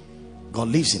 hey, God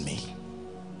lives in me.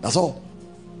 That's all.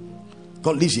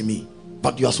 God lives in me.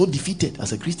 But you are so defeated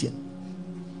as a Christian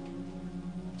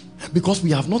because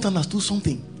we have not understood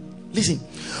something. Listen,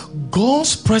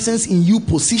 God's presence in you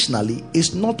positionally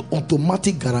is not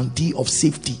automatic guarantee of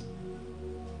safety,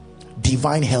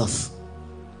 divine health,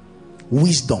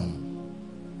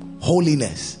 wisdom,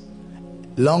 holiness,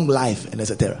 long life, and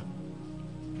etc.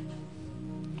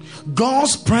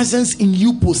 God's presence in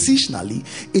you positionally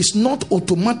is not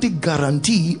automatic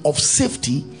guarantee of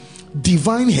safety,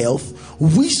 divine health,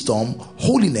 wisdom,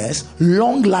 holiness,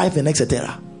 long life, and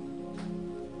etc.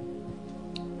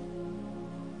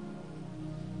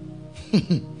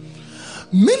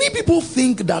 Many people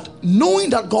think that knowing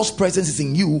that God's presence is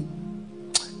in you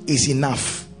is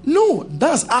enough. No,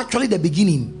 that's actually the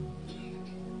beginning.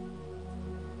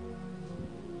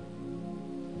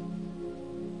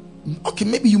 Okay,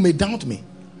 maybe you may doubt me.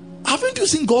 Haven't you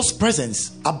seen God's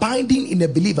presence abiding in a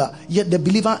believer, yet the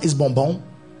believer is bonbon?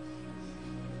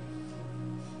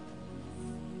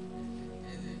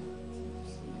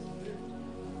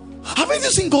 Haven't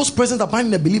you seen God's presence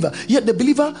abiding in a believer, yet the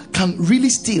believer can really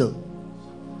steal?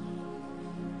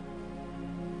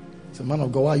 So, man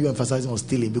of God, why are you emphasizing on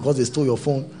stealing? Because they stole your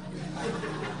phone?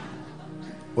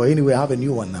 Well, anyway, I have a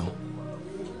new one now.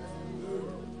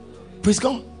 Praise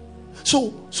God.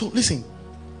 So listen.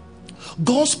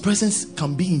 God's presence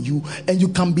can be in you, and you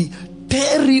can be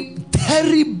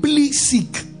terribly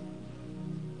sick.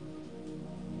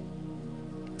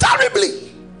 Terribly.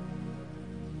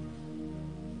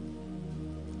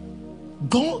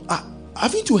 God,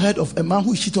 haven't you heard of a man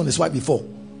who cheated on his wife before,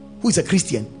 who is a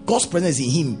Christian? God's presence is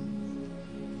in him.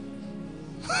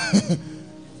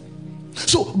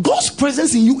 So God's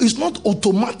presence in you is not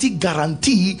automatic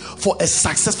guarantee for a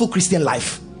successful Christian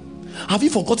life. Have you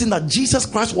forgotten that Jesus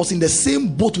Christ was in the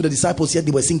same boat with the disciples, yet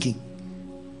they were sinking?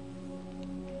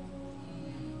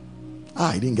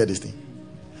 I didn't get this thing.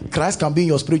 Christ can be in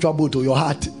your spiritual boat or your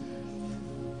heart,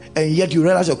 and yet you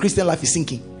realize your Christian life is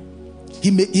sinking.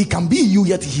 He can be in you,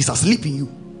 yet he's asleep in you.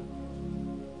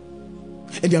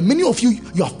 And there are many of you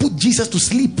have put Jesus to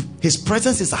sleep. His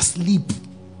presence is asleep.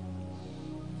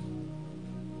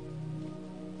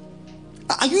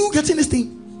 Are you getting this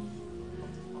thing?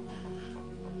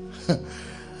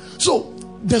 So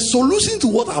the solution to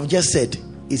what I've just said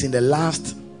is in the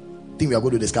last thing we are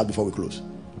going to discuss before we close.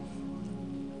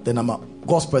 The number,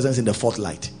 God's presence in the fourth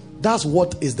light. That's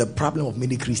what is the problem of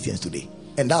many Christians today,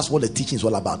 and that's what the teaching is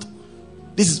all about.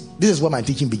 This is where my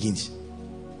teaching begins.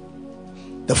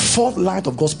 The fourth light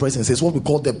of God's presence is what we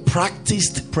call the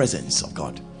practiced presence of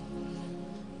God.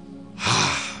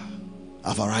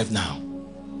 I've arrived now.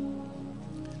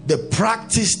 The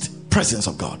practiced presence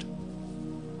of God.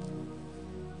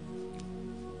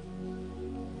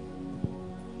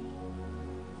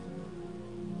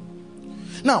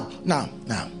 Now,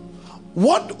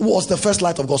 what was the first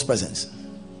light of God's presence?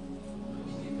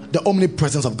 The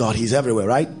omnipresence of God. He's everywhere,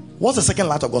 right? What's the second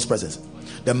light of God's presence?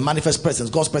 The manifest presence,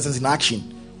 God's presence in action.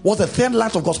 What's the third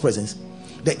light of God's presence?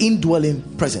 The indwelling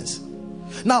presence.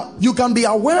 Now, you can be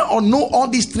aware or know all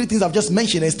these three things I've just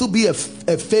mentioned and still be a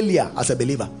failure as a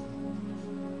believer.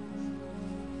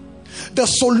 the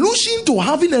solution to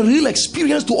having a real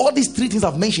experience to all these three things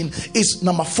I've mentioned is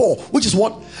number 4, which is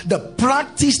what? The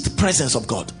practiced presence of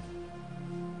God.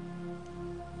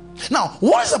 Now,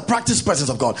 what is the practiced presence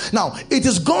of God? Now, it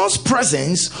is God's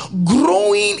presence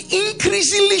growing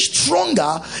increasingly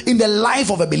stronger in the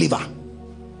life of a believer.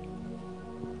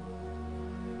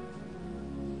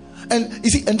 And you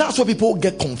see, and that's where people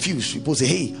get confused. People say,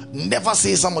 hey, never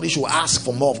say somebody should ask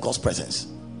for more of God's presence.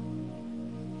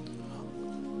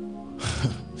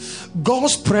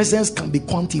 God's presence can be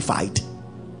quantified.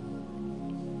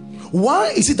 Why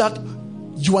is it that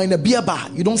you are in a beer bar,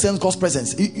 you don't sense God's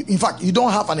presence? In fact, you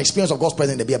don't have an experience of God's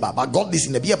presence in the beer bar, but God is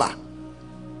in the beer bar.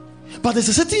 But there's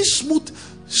a certain smooth,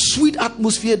 sweet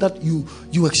atmosphere that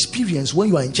you experience when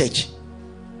you are in church.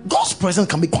 God's presence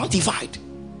can be quantified.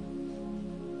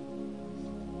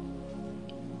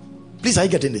 Please, are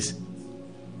you getting this?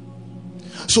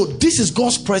 So this is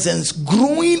God's presence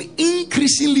growing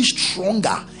increasingly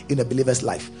stronger in a believer's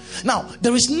life. Now,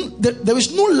 there is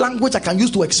no language I can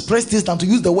use to express this than to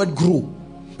use the word grow,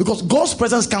 because God's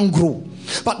presence can grow.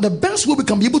 But the best way we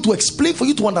can be able to explain for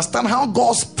you to understand how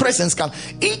God's presence can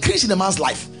increase in a man's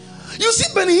life. You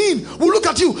see, Benny Hinn will look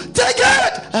at you, take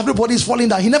it. Everybody is falling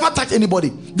down. He never touched anybody.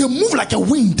 They move like a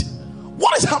wind.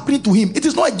 What is happening to him? It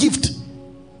is not a gift.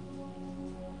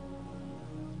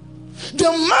 The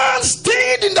man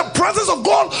stayed in the presence of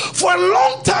God for a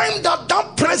long time,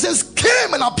 that presence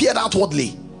came and appeared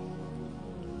outwardly.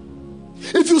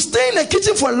 If you stay in the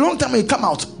kitchen for a long time and you come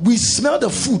out, we smell the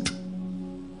food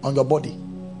on your body.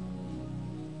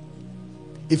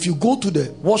 If you go to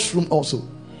the washroom also,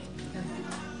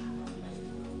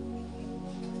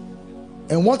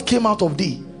 and what came out of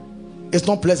thee is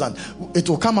not pleasant, it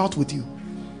will come out with you.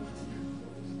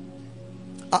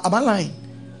 Am I lying?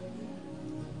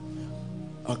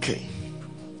 Okay.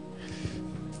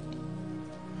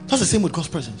 That's the same with God's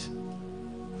presence.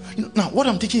 Now, what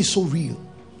I'm teaching is so real.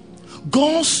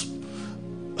 God's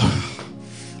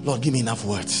Lord, give me enough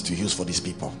words to use for these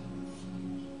people.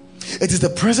 It is the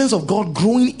presence of God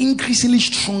growing increasingly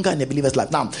stronger in a believer's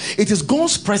life. Now, it is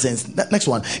God's presence. Next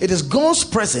one. It is God's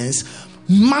presence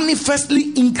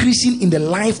manifestly increasing in the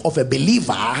life of a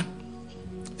believer.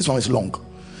 This one is long.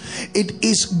 It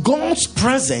is God's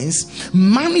presence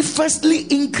manifestly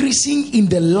increasing in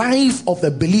the life of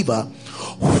a believer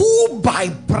who by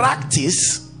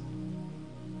practice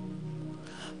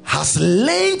has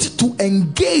learned to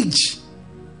engage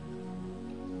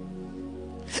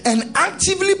and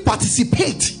actively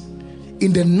participate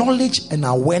in the knowledge and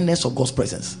awareness of God's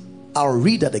presence. I'll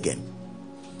read that again.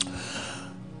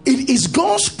 It is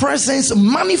God's presence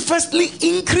manifestly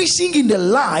increasing in the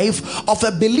life of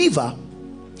a believer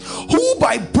who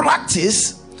by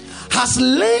practice has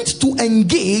learned to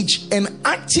engage and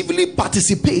actively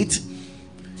participate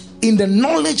in the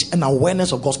knowledge and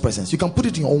awareness of God's presence. You can put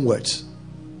it in your own words.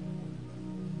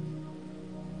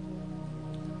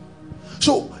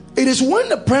 So it is when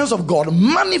the presence of God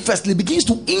manifestly begins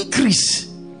to increase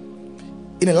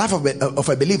in the life of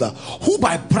a believer who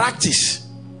by practice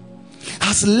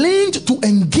has learned to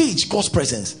engage God's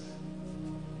presence,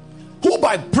 who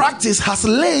by practice has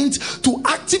learned to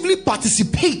actively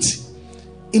participate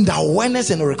in the awareness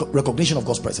and recognition of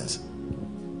God's presence.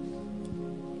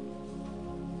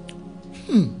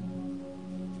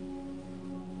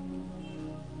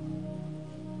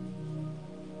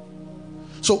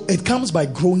 So it comes by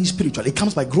growing spiritually. It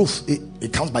comes by growth.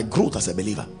 It comes by growth as a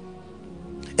believer.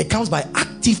 It comes by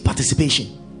active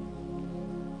participation.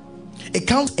 It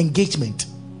counts engagement.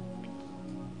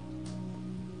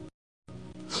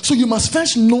 So you must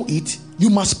first know it, you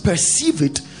must perceive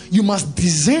it, you must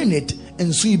discern it,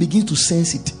 and so you begin to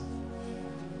sense it.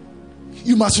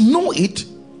 You must know it,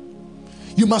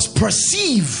 you must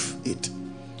perceive it,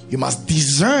 you must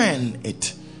discern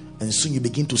it, and soon you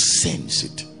begin to sense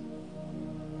it.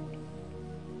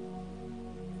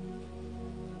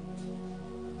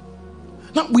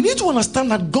 Now we need to understand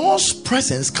that God's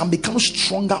presence can become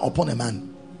stronger upon a man.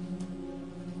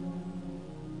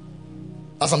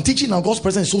 As I'm teaching now, God's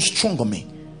presence is so strong on me.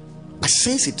 I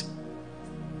sense it.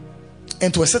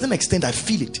 And to a certain extent, I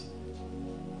feel it.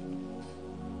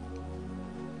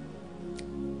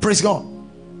 Praise God.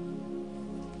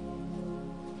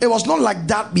 It was not like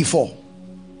that before.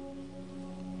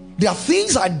 There are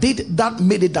things I did that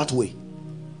made it that way.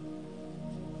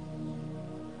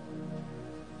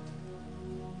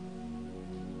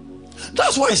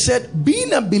 That's why I said,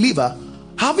 being a believer,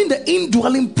 having the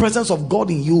indwelling presence of God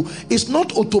in you, is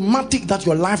not automatic that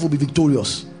your life will be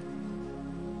victorious.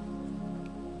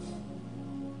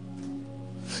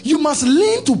 You must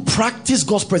learn to practice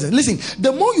God's presence. Listen,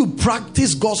 the more you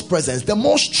practice God's presence, the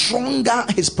more stronger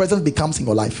his presence becomes in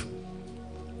your life.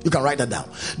 You can write that down.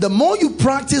 The more you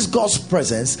practice God's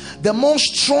presence, the more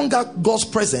stronger God's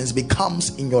presence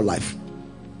becomes in your life.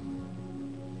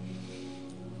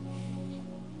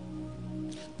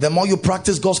 The more you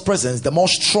practice God's presence, the more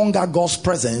stronger God's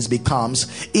presence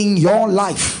becomes in your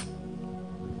life.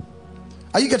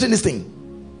 Are you getting this thing?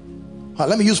 All right,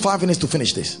 let me use 5 minutes to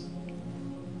finish this.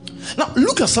 Now,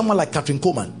 look at someone like Kathryn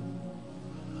Kuhlman.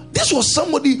 This was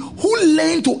somebody who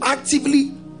learned to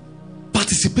actively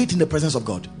participate in the presence of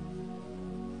God.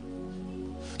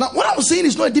 Now, what I'm saying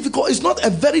is not it's not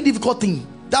a very difficult thing.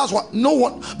 That's what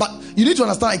but you need to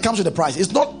understand it comes with a price.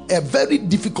 It's not a very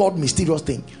difficult, mysterious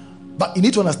thing. But you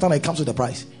need to understand it comes with a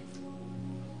price.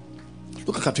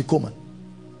 Look at Kathryn Kuhlman.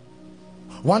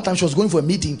 One time she was going for a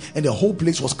meeting and the whole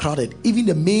place was crowded. Even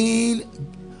the main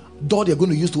door they're going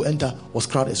to use to enter was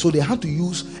crowded. So they had to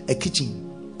use a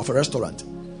kitchen of a restaurant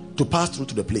to pass through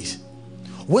to the place.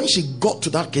 When she got to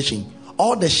that kitchen,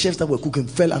 all the chefs that were cooking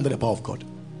fell under the power of God.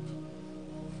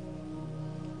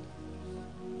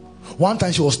 One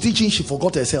time she was teaching, she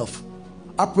forgot herself.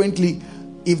 Apparently,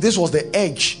 if this was the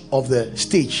edge of the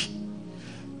stage,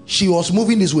 she was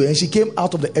moving this way and she came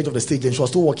out of the edge of the stage and she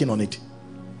was still walking on it.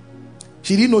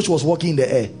 She didn't know she was walking in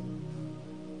the air.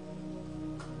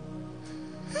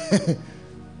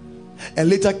 And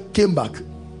later came back.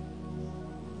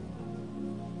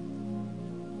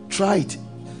 Try it.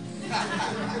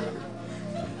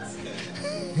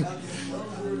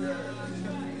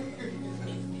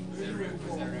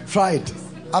 Try it.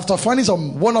 After finding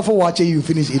some wonderful watching, you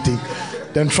finish eating.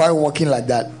 Then try walking like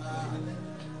that.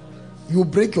 You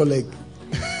break your leg.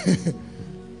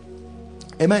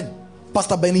 Amen.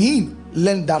 Pastor Ben Hinn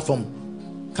learned that from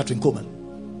Kathryn Kuhlman.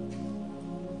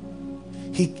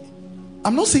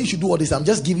 I'm not saying you should do all this. I'm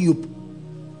just giving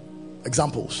you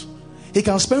examples. He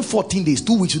can spend 14 days,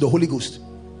 2 weeks with the Holy Ghost.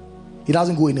 He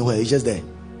doesn't go anywhere. He's just there.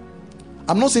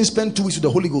 I'm not saying spend 2 weeks with the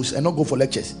Holy Ghost and not go for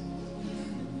lectures.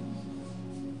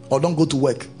 Or don't go to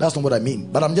work. That's not what I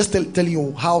mean. But I'm just telling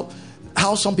you how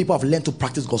some people have learned to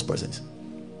practice God's presence.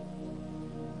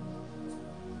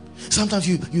 Sometimes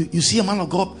you see a man of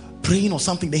God praying or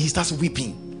something, then he starts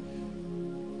weeping.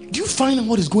 Do you find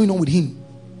what is going on with him?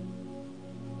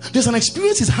 There's an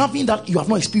experience he's having that you have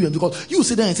not experienced, because you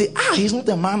sit there and say, he's not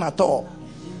a man at all.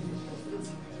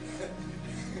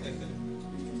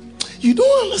 You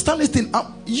don't understand this thing.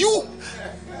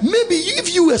 Maybe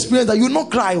if you experience that, you will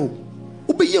not cry.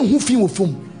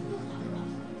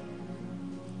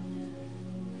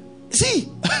 See,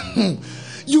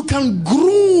 you can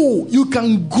grow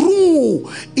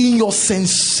in your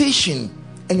sensation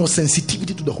and your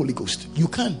sensitivity to the Holy Ghost. You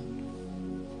can.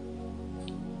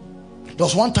 There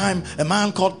was one time a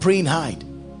man called Praying Hyde.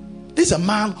 This is a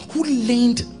man who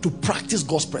learned to practice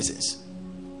God's presence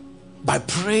by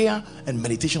prayer and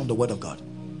meditation on the Word of God.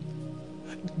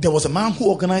 There was a man who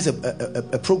organized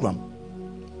a program.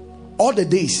 All the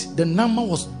days, the number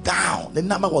was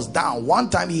down. One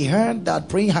time he heard that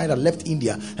Praying Hyde had left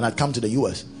India and had come to the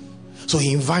US. So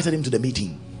he invited him to the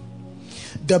meeting.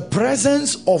 The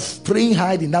presence of Praying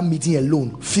Hyde in that meeting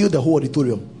alone filled the whole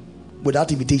auditorium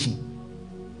without invitation.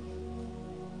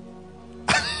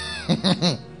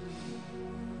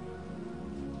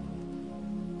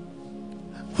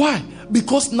 Why?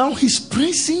 Because now his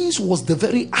presence was the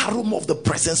very aroma of the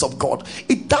presence of God.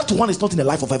 That one is not in the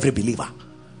life of every believer.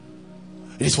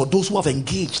 It is for those who have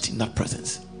engaged in that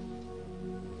presence.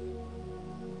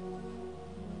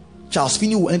 Charles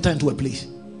Finney will enter into a place.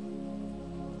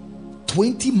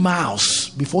 20 miles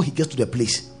before he gets to the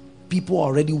place, people are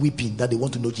already weeping that they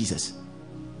want to know Jesus,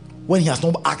 when he has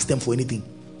not asked them for anything.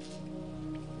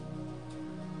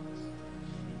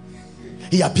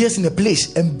 He appears in a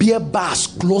place and beer bars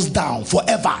closed down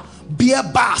forever. Beer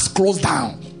bars closed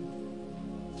down.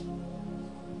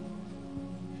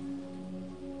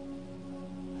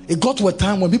 It got to a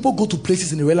time when people go to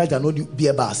places and they realize there are no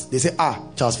beer bars. They say,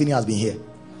 Charles Finney has been here.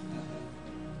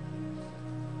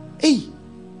 Hey.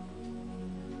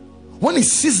 When he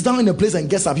sits down in a place and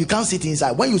gets up, you can't sit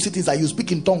inside. When you sit inside, you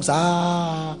speak in tongues. You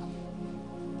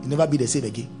never be the same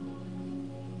again.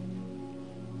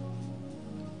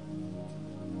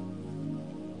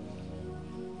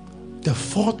 The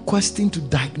fourth question to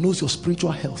diagnose your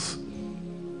spiritual health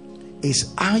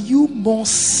is, are you more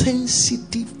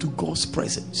sensitive to God's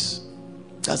presence?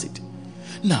 That's it.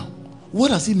 Now, what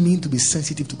does it mean to be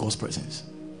sensitive to God's presence?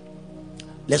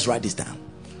 Let's write this down.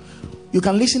 You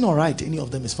can listen or write, any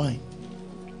of them is fine.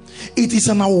 It is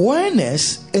an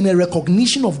awareness and a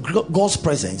recognition of God's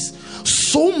presence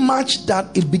so much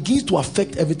that it begins to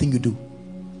affect everything you do.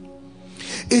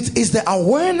 It is the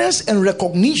awareness and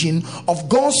recognition of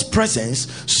God's presence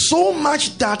so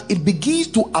much that it begins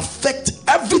to affect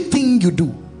everything you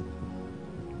do.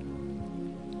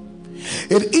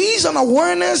 It is an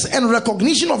awareness and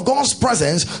recognition of God's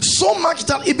presence so much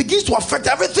that it begins to affect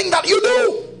everything that you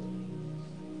do.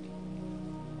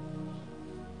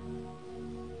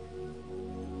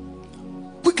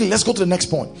 Quickly, let's go to the next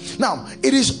point. Now,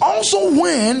 it is also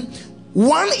when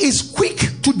one is quick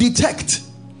to detect,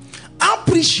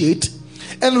 appreciate,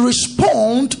 and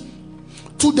respond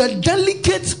to the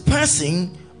delicate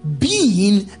person,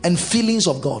 being, and feelings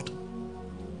of God.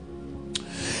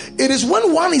 It is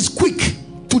when one is quick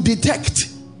to detect,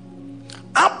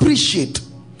 appreciate,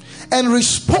 and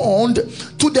respond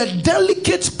to the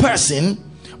delicate person,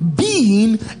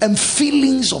 being, and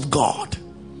feelings of God.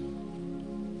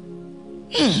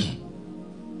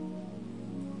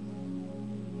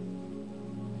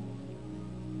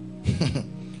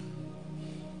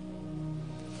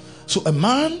 So a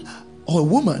man or a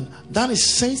woman that is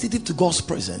sensitive to God's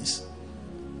presence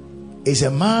is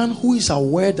a man who is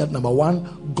aware that, number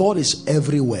one, God is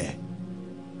everywhere.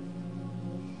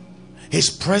 His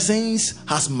presence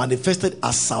has manifested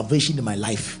as salvation in my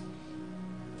life.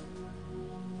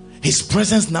 His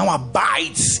presence now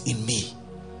abides in me.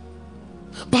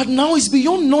 But now it's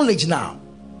beyond knowledge now.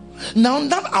 Now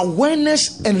that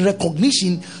awareness and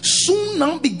recognition soon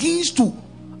now begins to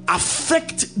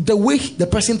affect the way the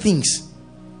person thinks.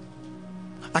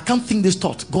 I can't think this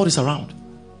thought. God is around.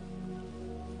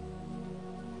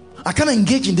 I can't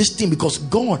engage in this thing because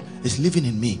God is living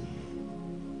in me.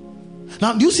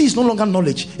 Now, do you see it's no longer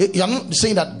knowledge? You're not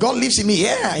saying that God lives in me.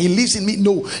 Yeah, He lives in me.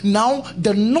 No. Now,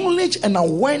 the knowledge and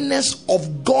awareness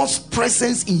of God's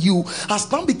presence in you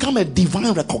has now become a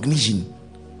divine recognition.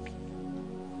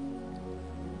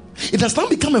 It has now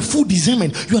become a full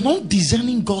discernment. You are not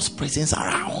discerning God's presence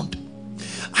around.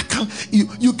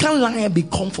 You can't lie and be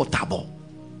comfortable.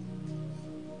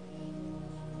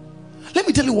 Let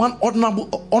me tell you one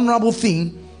honorable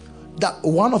thing that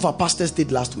one of our pastors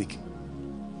did last week.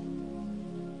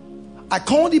 I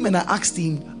called him and I asked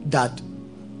him that,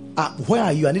 where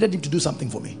are you? I needed him to do something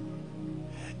for me.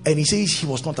 And he says he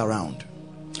was not around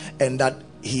and that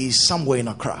he is somewhere in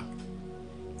Accra.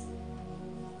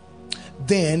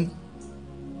 Then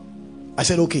I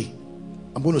said, okay,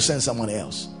 I'm going to send someone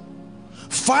else.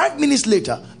 5 minutes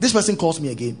later, this person calls me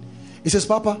again. He says,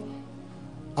 Papa,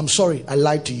 I'm sorry, I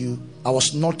lied to you. I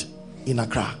was not in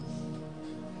Accra.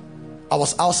 I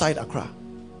was outside Accra.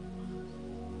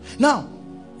 Now,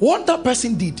 what that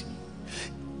person did,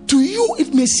 to you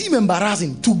it may seem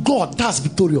embarrassing. To God, that's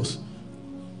victorious.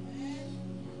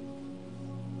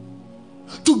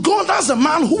 To God, that's a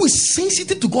man who is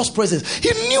sensitive to God's presence.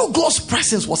 He knew God's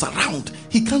presence was around.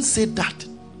 He can't say that.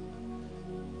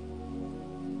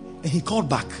 And he called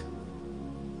back.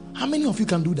 How many of you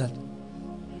can do that?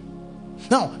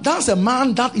 Now, that's a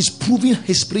man that is proving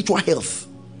his spiritual health.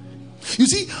 You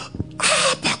see,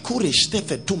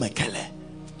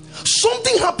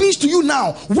 something happens to you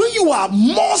now when you are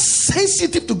more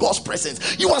sensitive to God's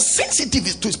presence. You are sensitive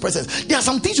to His presence. There are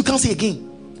some things you can't say again.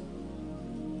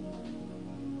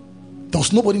 There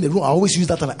was nobody in the room. I always use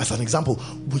that as an example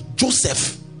with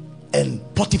Joseph and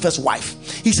Potiphar's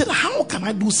wife. He said, how can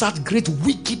I do such great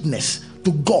wickedness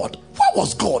to God? Where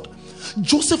was God?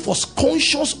 Joseph was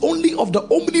conscious only of the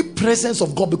omnipresence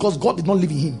of God because God did not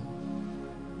live in him.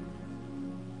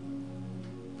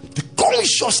 The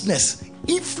consciousness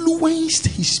influenced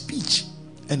his speech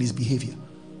and his behavior.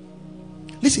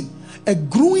 Listen, a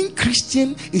growing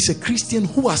Christian is a Christian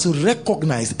who has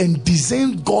recognized and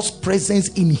discerned God's presence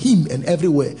in him and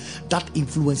everywhere. That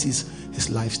influences his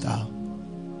lifestyle.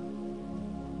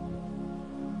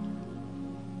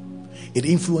 It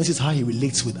influences how he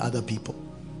relates with other people.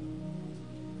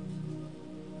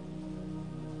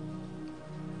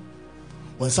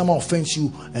 When someone offends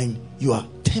you and you are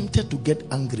tempted to get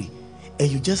angry,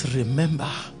 and you just remember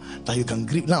that you can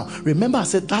grieve. Now, remember I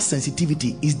said that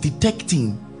sensitivity is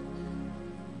detecting.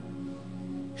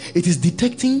 It is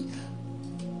detecting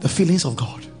the feelings of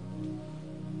God.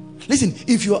 Listen,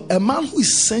 if you're a man who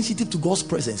is sensitive to God's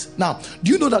presence. Now,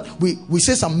 do you know that we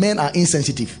say some men are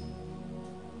insensitive?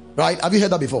 Right? Have you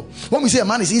heard that before? When we say a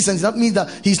man is insensitive, that means that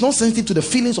he's not sensitive to the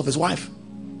feelings of his wife.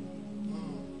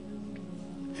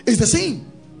 It's the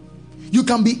same. You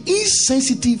can be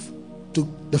insensitive to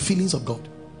the feelings of God.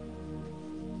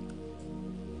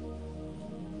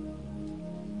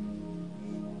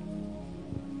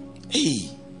 Hey,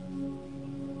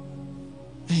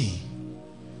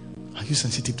 are you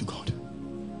sensitive to God?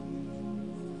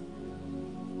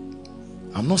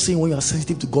 I'm not saying when you are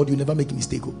sensitive to God, you never make a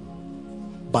mistake.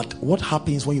 But what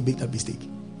happens when you make that mistake?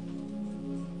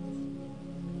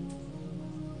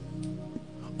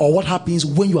 or what happens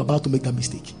when you're about to make that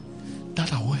mistake.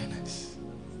 That awareness.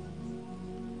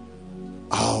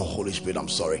 Oh, Holy Spirit, I'm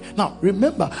sorry. Now,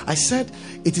 remember, I said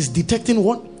it is detecting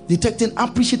what? Detecting,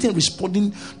 appreciating,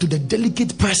 responding to the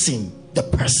delicate person, the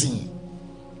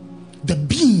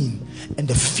being, and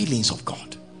the feelings of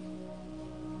God.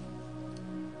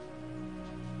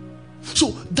 So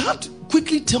that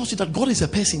quickly tells you that God is a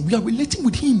person. We are relating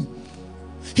with Him.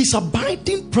 His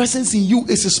abiding presence in you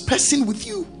is His person with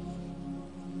you.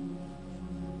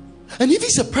 And if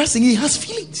He's a person, He has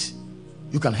feelings.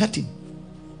 You can hurt Him.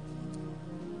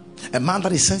 A man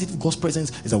that is sensitive to God's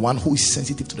presence is the one who is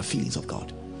sensitive to the feelings of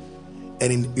God.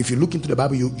 And if you look into the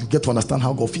Bible, you get to understand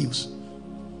how God feels.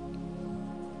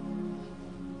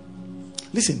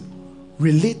 Listen,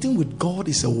 relating with God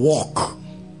is a walk.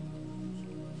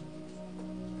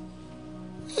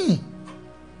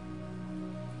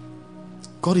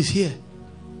 God is here.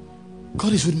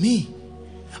 God is with me.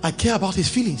 I care about His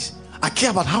feelings. I care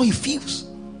about how He feels.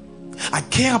 I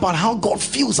care about how God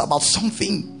feels about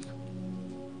something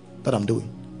that I'm doing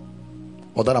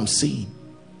or that I'm seeing.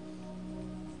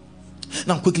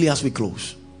 Now, quickly as we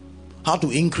close, how to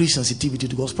increase sensitivity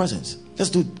to God's presence. Let's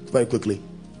do it very quickly.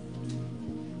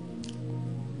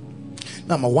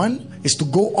 Number one is to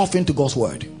go often to God's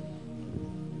word.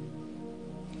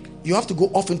 You have to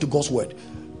go often to God's word.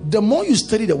 The more you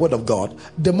study the word of God,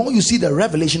 the more you see the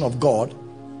revelation of God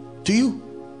to you.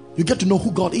 You get to know who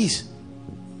God is.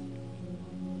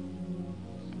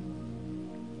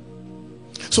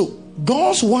 So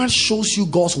God's word shows you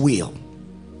God's will.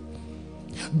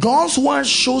 God's word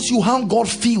shows you how God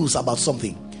feels about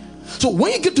something. So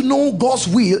when you get to know God's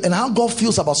will and how God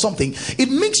feels about something, it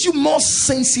makes you more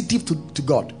sensitive to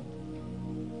God.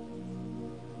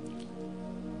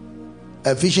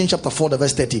 Ephesians chapter 4,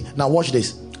 verse 30. Now watch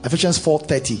this. Ephesians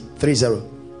 4:30.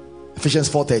 Ephesians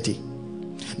 4:30.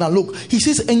 Now look, he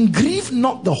says, and grieve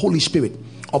not the Holy Spirit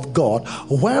of God,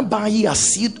 whereby ye are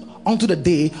sealed unto the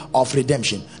day of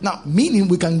redemption. Now, meaning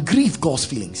we can grieve God's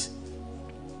feelings.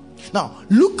 Now,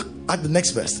 look at the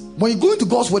next verse. When you go into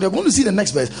God's word, you're going to see the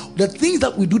next verse. The things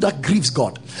that we do that grieves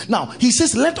God. Now, he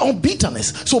says, let all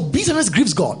bitterness. So bitterness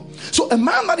grieves God. So a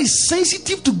man that is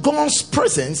sensitive to God's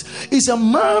presence is a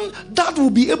man that will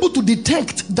be able to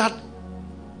detect that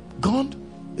God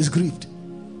is grieved.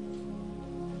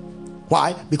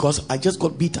 Why? Because I just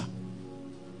got bitter.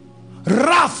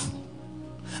 Wrath,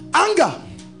 anger,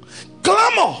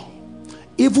 clamor,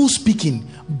 evil speaking,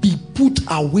 be put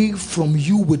away from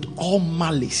you with all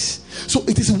malice. So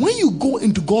it is when you go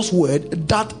into God's word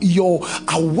that your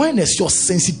awareness, your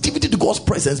sensitivity to God's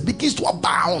presence begins to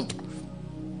abound.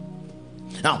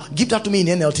 Now, give that to me in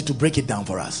NLT to break it down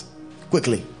for us.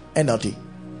 Quickly, NLT.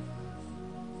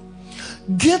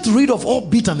 Get rid of all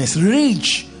bitterness,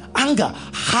 rage, anger,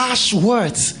 harsh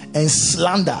words, and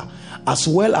slander, as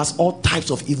well as all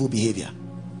types of evil behavior.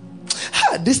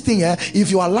 This thing, if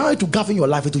you allow it to govern your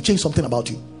life, it will change something about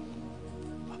you.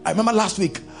 I remember last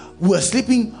week, we were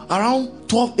sleeping around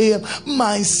 12 a.m.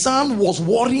 My son was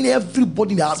worrying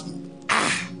everybody in the house.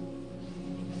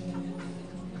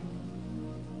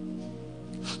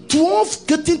 12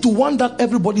 getting to 1 that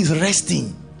everybody is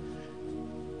resting.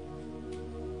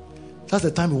 That's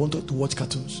the time we wanted to watch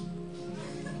cartoons.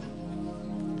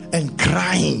 And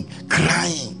crying.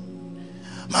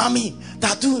 Mommy,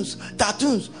 tattoos.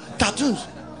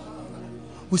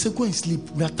 We said, go and sleep.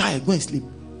 We are tired. Go and sleep.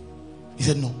 He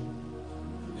said, no.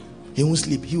 He won't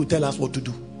sleep. He will tell us what to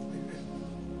do.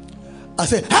 I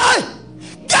said, hey,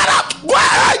 get up. Go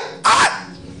ahead.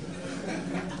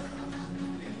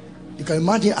 You can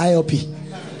imagine ILP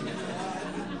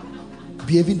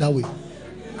behaving that way.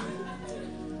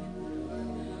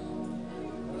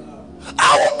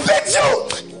 I will beat you.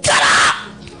 Get up.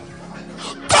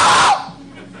 Go.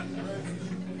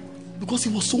 Because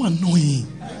it was so annoying.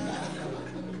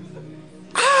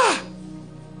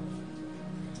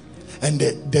 And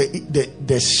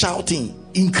the shouting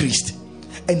increased.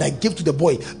 And I gave to the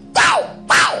boy, bow,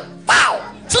 bow,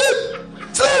 bow, sleep.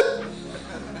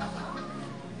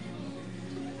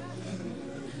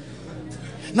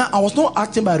 Now, I was not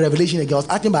acting by revelation again, I was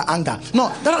acting by anger. No,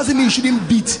 that doesn't mean you shouldn't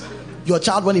beat your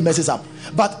child when he messes up.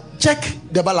 But check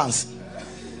the balance.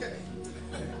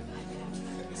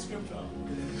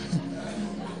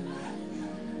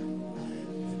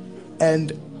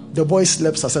 And the boy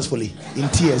slept successfully in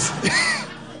tears.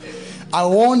 I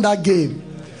won that game.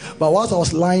 But whilst I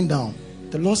was lying down,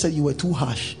 the Lord said, you were too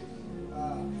harsh.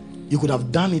 You could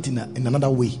have done it in another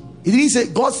way. He didn't say,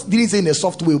 God didn't say in a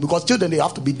soft way, because children, they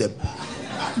have to beat them.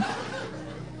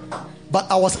 But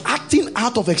I was acting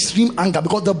out of extreme anger,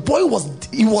 because the boy was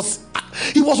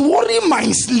He was worrying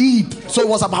my sleep. So it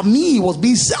was about me. He was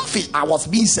being selfish. I was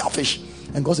being selfish.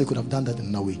 And God said, could have done that in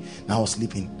another way. Now I was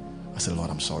sleeping. I said, Lord,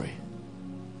 I'm sorry.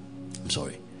 I'm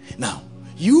sorry. Now,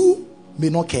 you may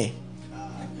not care.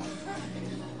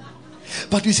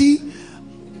 But you see,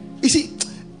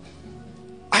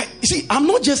 I'm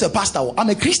not just a pastor. I'm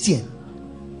a Christian.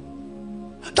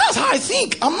 That's how I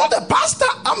think. I'm not a pastor.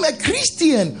 I'm a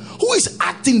Christian who is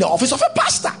acting the office of a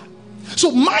pastor.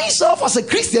 So myself as a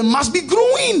Christian must be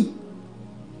growing.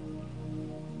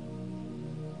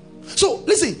 So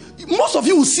listen, most of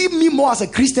you will see me more as a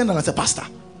Christian than as a pastor,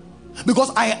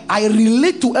 because I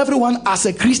relate to everyone as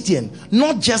a Christian,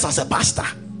 not just as a pastor.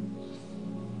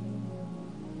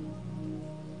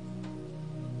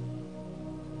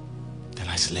 Then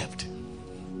I slept.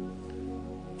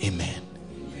 Amen.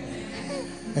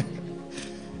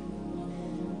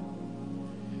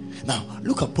 Now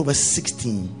look at Proverbs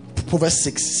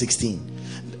 6:16.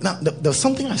 Now there's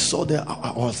something I saw there.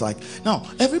 I was like, now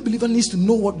every believer needs to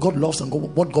know what God loves and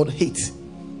what God hates.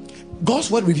 God's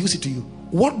word reveals it to you,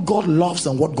 what God loves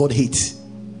and what God hates.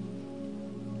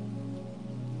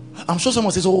 I'm sure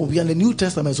someone says, oh, we are in the New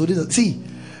Testament, so see,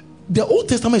 the Old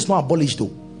Testament is not abolished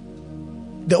though.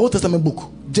 The Old Testament book,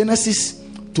 Genesis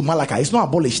to Malachi, it's not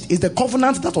abolished. It's the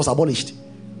covenant that was abolished.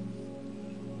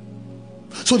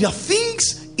 So there are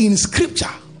things in scripture,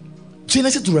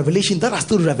 Genesis to Revelation, that are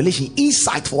still revelation,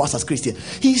 insight for us as Christians.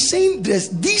 He's saying there's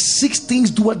these 6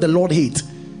 things do what the Lord hates.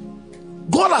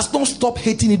 God has not stopped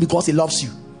hating it because he loves you.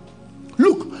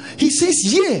 Look, he says,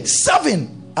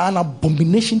 7 are an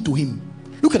abomination to him.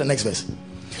 Look at the next verse.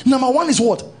 Number 1 is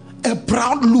what? A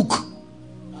proud look.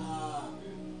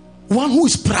 One who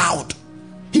is proud,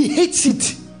 he hates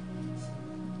it.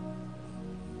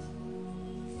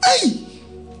 Hey!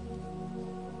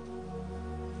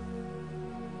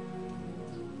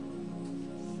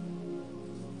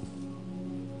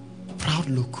 Proud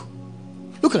look.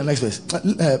 Look at the next verse.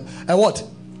 And what?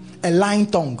 A lying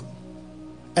tongue.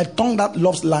 A tongue that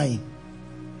loves lying.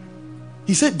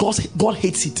 He said God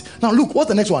hates it. Now look, what's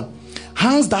the next one?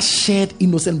 Hands that shed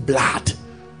innocent blood.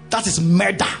 That is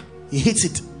murder. He hates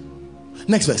it.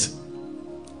 Next verse.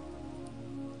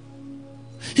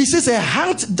 He says a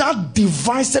heart that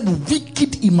devised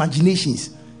wicked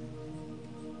imaginations.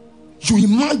 You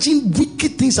imagine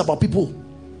wicked things about people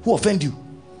who offend you.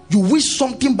 You wish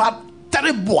something bad,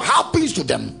 terrible happens to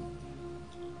them.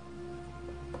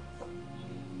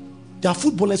 There are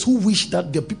footballers who wish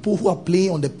that the people who are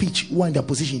playing on the pitch, who are in their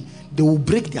position, they will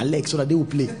break their legs so that they will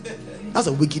play. That's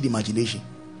a wicked imagination.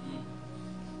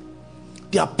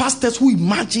 There are pastors who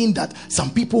imagine that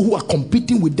some people who are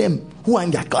competing with them, who are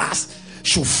in their class,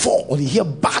 should fall or they hear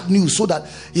bad news so that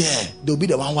they'll be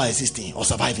the one who are existing or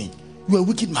surviving. You're a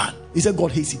wicked man. He said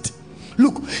God hates it.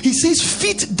 Look, he says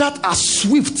feet that are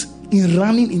swift in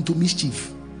running into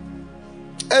mischief.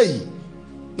 Hey,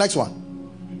 next one.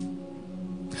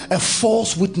 A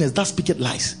false witness that speaketh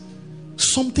lies.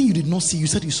 Something you did not see, you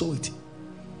said you saw it.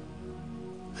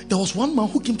 There was one man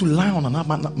who came to lie on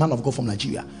another man of God from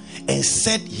Nigeria and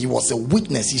said he was a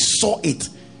witness. He saw it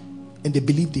and they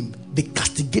believed him. They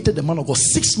castigated the man of God.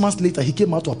 6 months later, he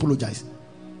came out to apologize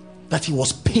that he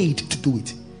was paid to do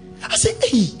it. I said,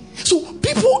 hey, so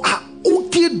people are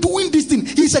okay doing this thing.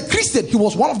 He's a Christian. He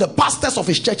was one of the pastors of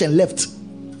his church and left.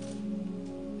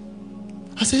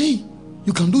 I said, hey,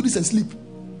 you can do this and sleep.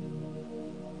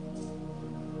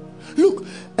 Look,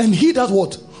 and he does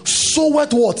what?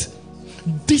 Soweth what?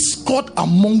 Discord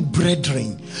among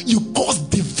brethren. You cause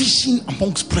division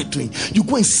amongst brethren. You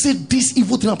go and say this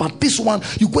evil thing about this one.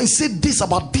 You go and say this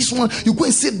about this one. You go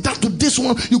and say that to this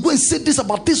one. You go and say this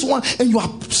about this one. And you are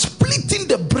splitting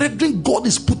the brethren God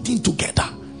is putting together.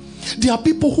 There are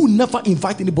people who never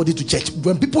invite anybody to church.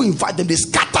 When people invite them, they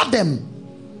scatter them.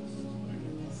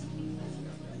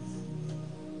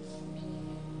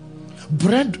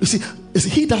 You see,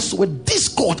 he that soweth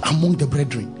discord among the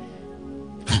brethren.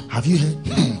 Have you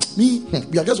heard? Me?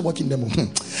 We are just watching them.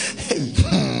 Hey,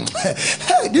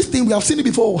 this thing we have seen it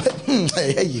before.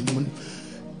 Hey, you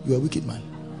are a wicked man.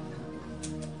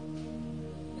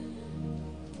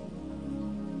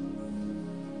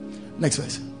 Next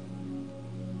verse.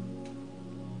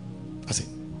 That's it.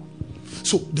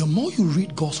 So the more you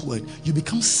read God's word, you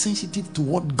become sensitive to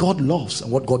what God loves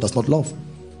and what God does not love.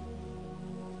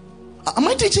 Am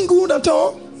I teaching good at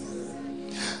all?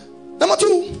 Number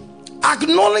 2.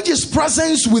 Acknowledge his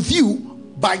presence with you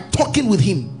by talking with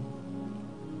him.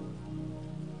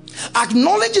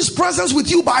 Acknowledge his presence with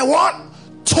you by what?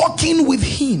 Talking with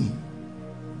him.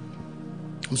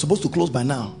 I'm supposed to close by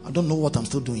now. I don't know what I'm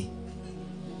still doing.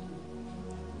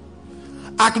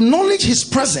 acknowledge his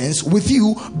presence with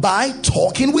you by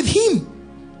talking with him.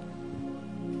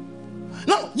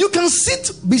 Now, you can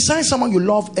sit beside someone you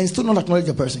love and still not acknowledge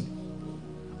the person.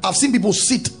 I've seen people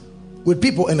sit with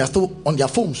people and they're still on their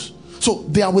phones. So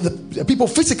they are with the people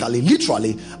physically,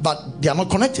 literally, but they are not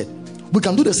connected. We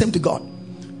can do the same to God.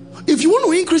 If you want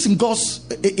to increase in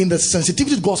the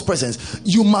sensitivity to God's presence,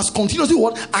 you must continuously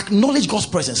acknowledge God's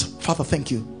presence. Father, thank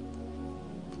you.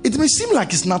 It may seem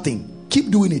like it's nothing.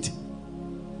 Keep doing it.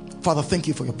 Father, thank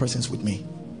you for your presence with me.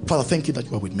 Father, thank you that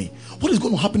you are with me. What is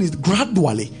going to happen is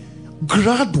gradually,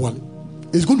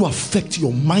 it's going to affect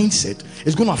your mindset.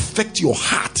 It's going to affect your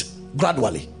heart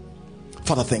gradually.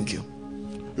 Father, thank you.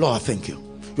 Lord, I thank you.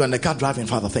 You're in the car driving.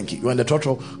 Father, thank you. You're in the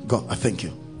trotro. God, I thank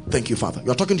you. Thank you, Father.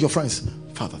 You're talking to your friends.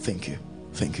 Father, thank you.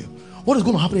 Thank you. What is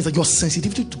going to happen is that your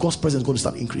sensitivity to God's presence is going to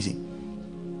start increasing.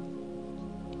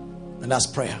 And that's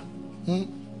prayer.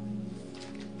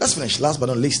 Let's finish. Last but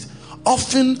not least,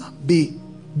 often be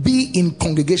in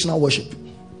congregational worship.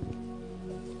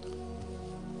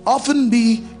 Often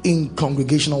be in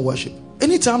congregational worship.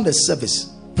 Anytime there's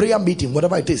service, prayer meeting,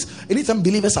 whatever it is, anytime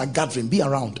believers are gathering, be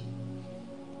around.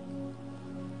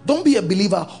 Don't be a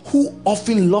believer who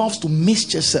often loves to miss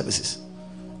church services.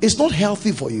 It's not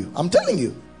healthy for you. I'm telling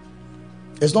you.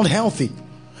 It's not healthy.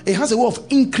 It has a way of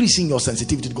increasing your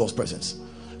sensitivity to God's presence.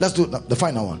 Let's do the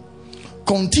final one.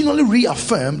 Continually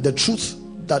reaffirm the truth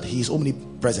that he is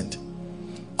omnipresent.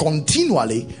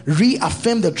 Continually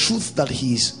reaffirm the truth that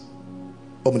he is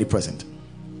omnipresent.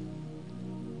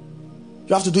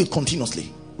 You have to do it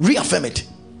continuously. Reaffirm it.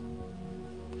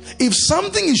 If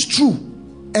something is true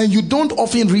and you don't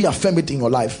often reaffirm it in your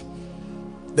life,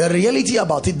 the reality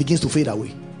about it begins to fade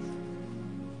away.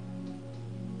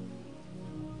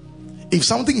 If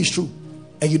something is true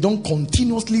and you don't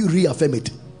continuously reaffirm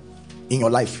it in your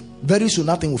life, very soon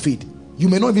nothing will fade. You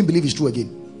may not even believe it's true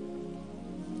again.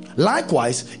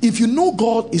 Likewise, if you know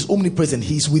God is omnipresent,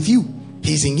 he is with you,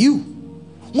 he's in you,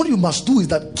 what you must do is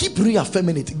that keep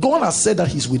reaffirming it. God has said that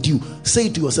he's with you. Say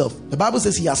it to yourself. The Bible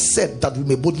says he has said that we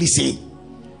may boldly say.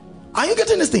 Are you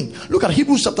getting this thing? Look at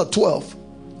Hebrews chapter 12,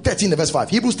 13 verse 5.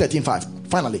 Hebrews 13:5.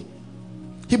 Finally,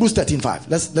 Hebrews 13:5.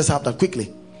 Let's have that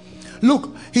quickly.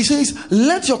 Look, he says,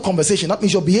 let your conversation, that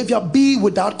means your behavior, be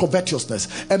without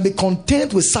covetousness, and be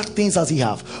content with such things as he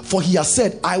have. For he has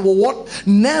said, I will what?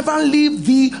 Never leave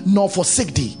thee nor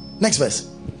forsake thee. Next verse.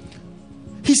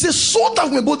 He says, so that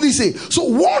we may boldly say. So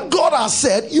what God has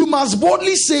said, you must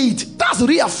boldly say it. That's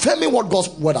reaffirming what God's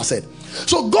word has said.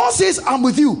 So God says, I'm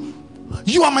with you.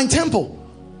 You are my temple.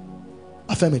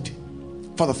 Affirm it.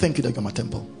 Father, thank you that you're my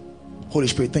temple. Holy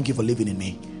Spirit, thank you for living in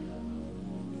me.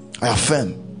 I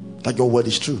affirm that your word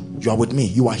is true. You are with me.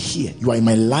 You are here. You are in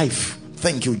my life.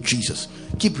 Thank you, Jesus.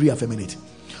 Keep reaffirming it.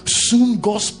 Soon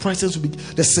God's presence will be,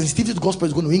 the sensitivity to God's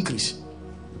presence is going to increase.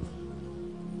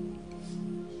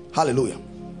 Hallelujah.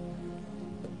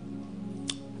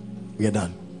 We are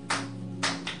done.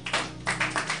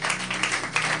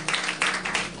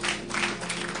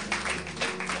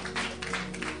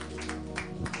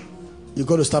 You've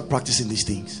got to start practicing these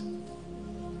things.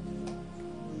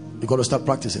 You've got to start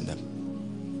practicing them.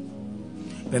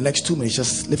 In the next 2 minutes,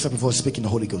 just lift up before speaking the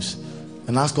Holy Ghost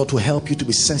and ask God to help you to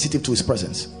be sensitive to his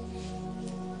presence.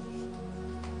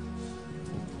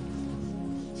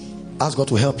 Ask God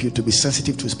to help you to be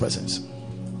sensitive to his presence.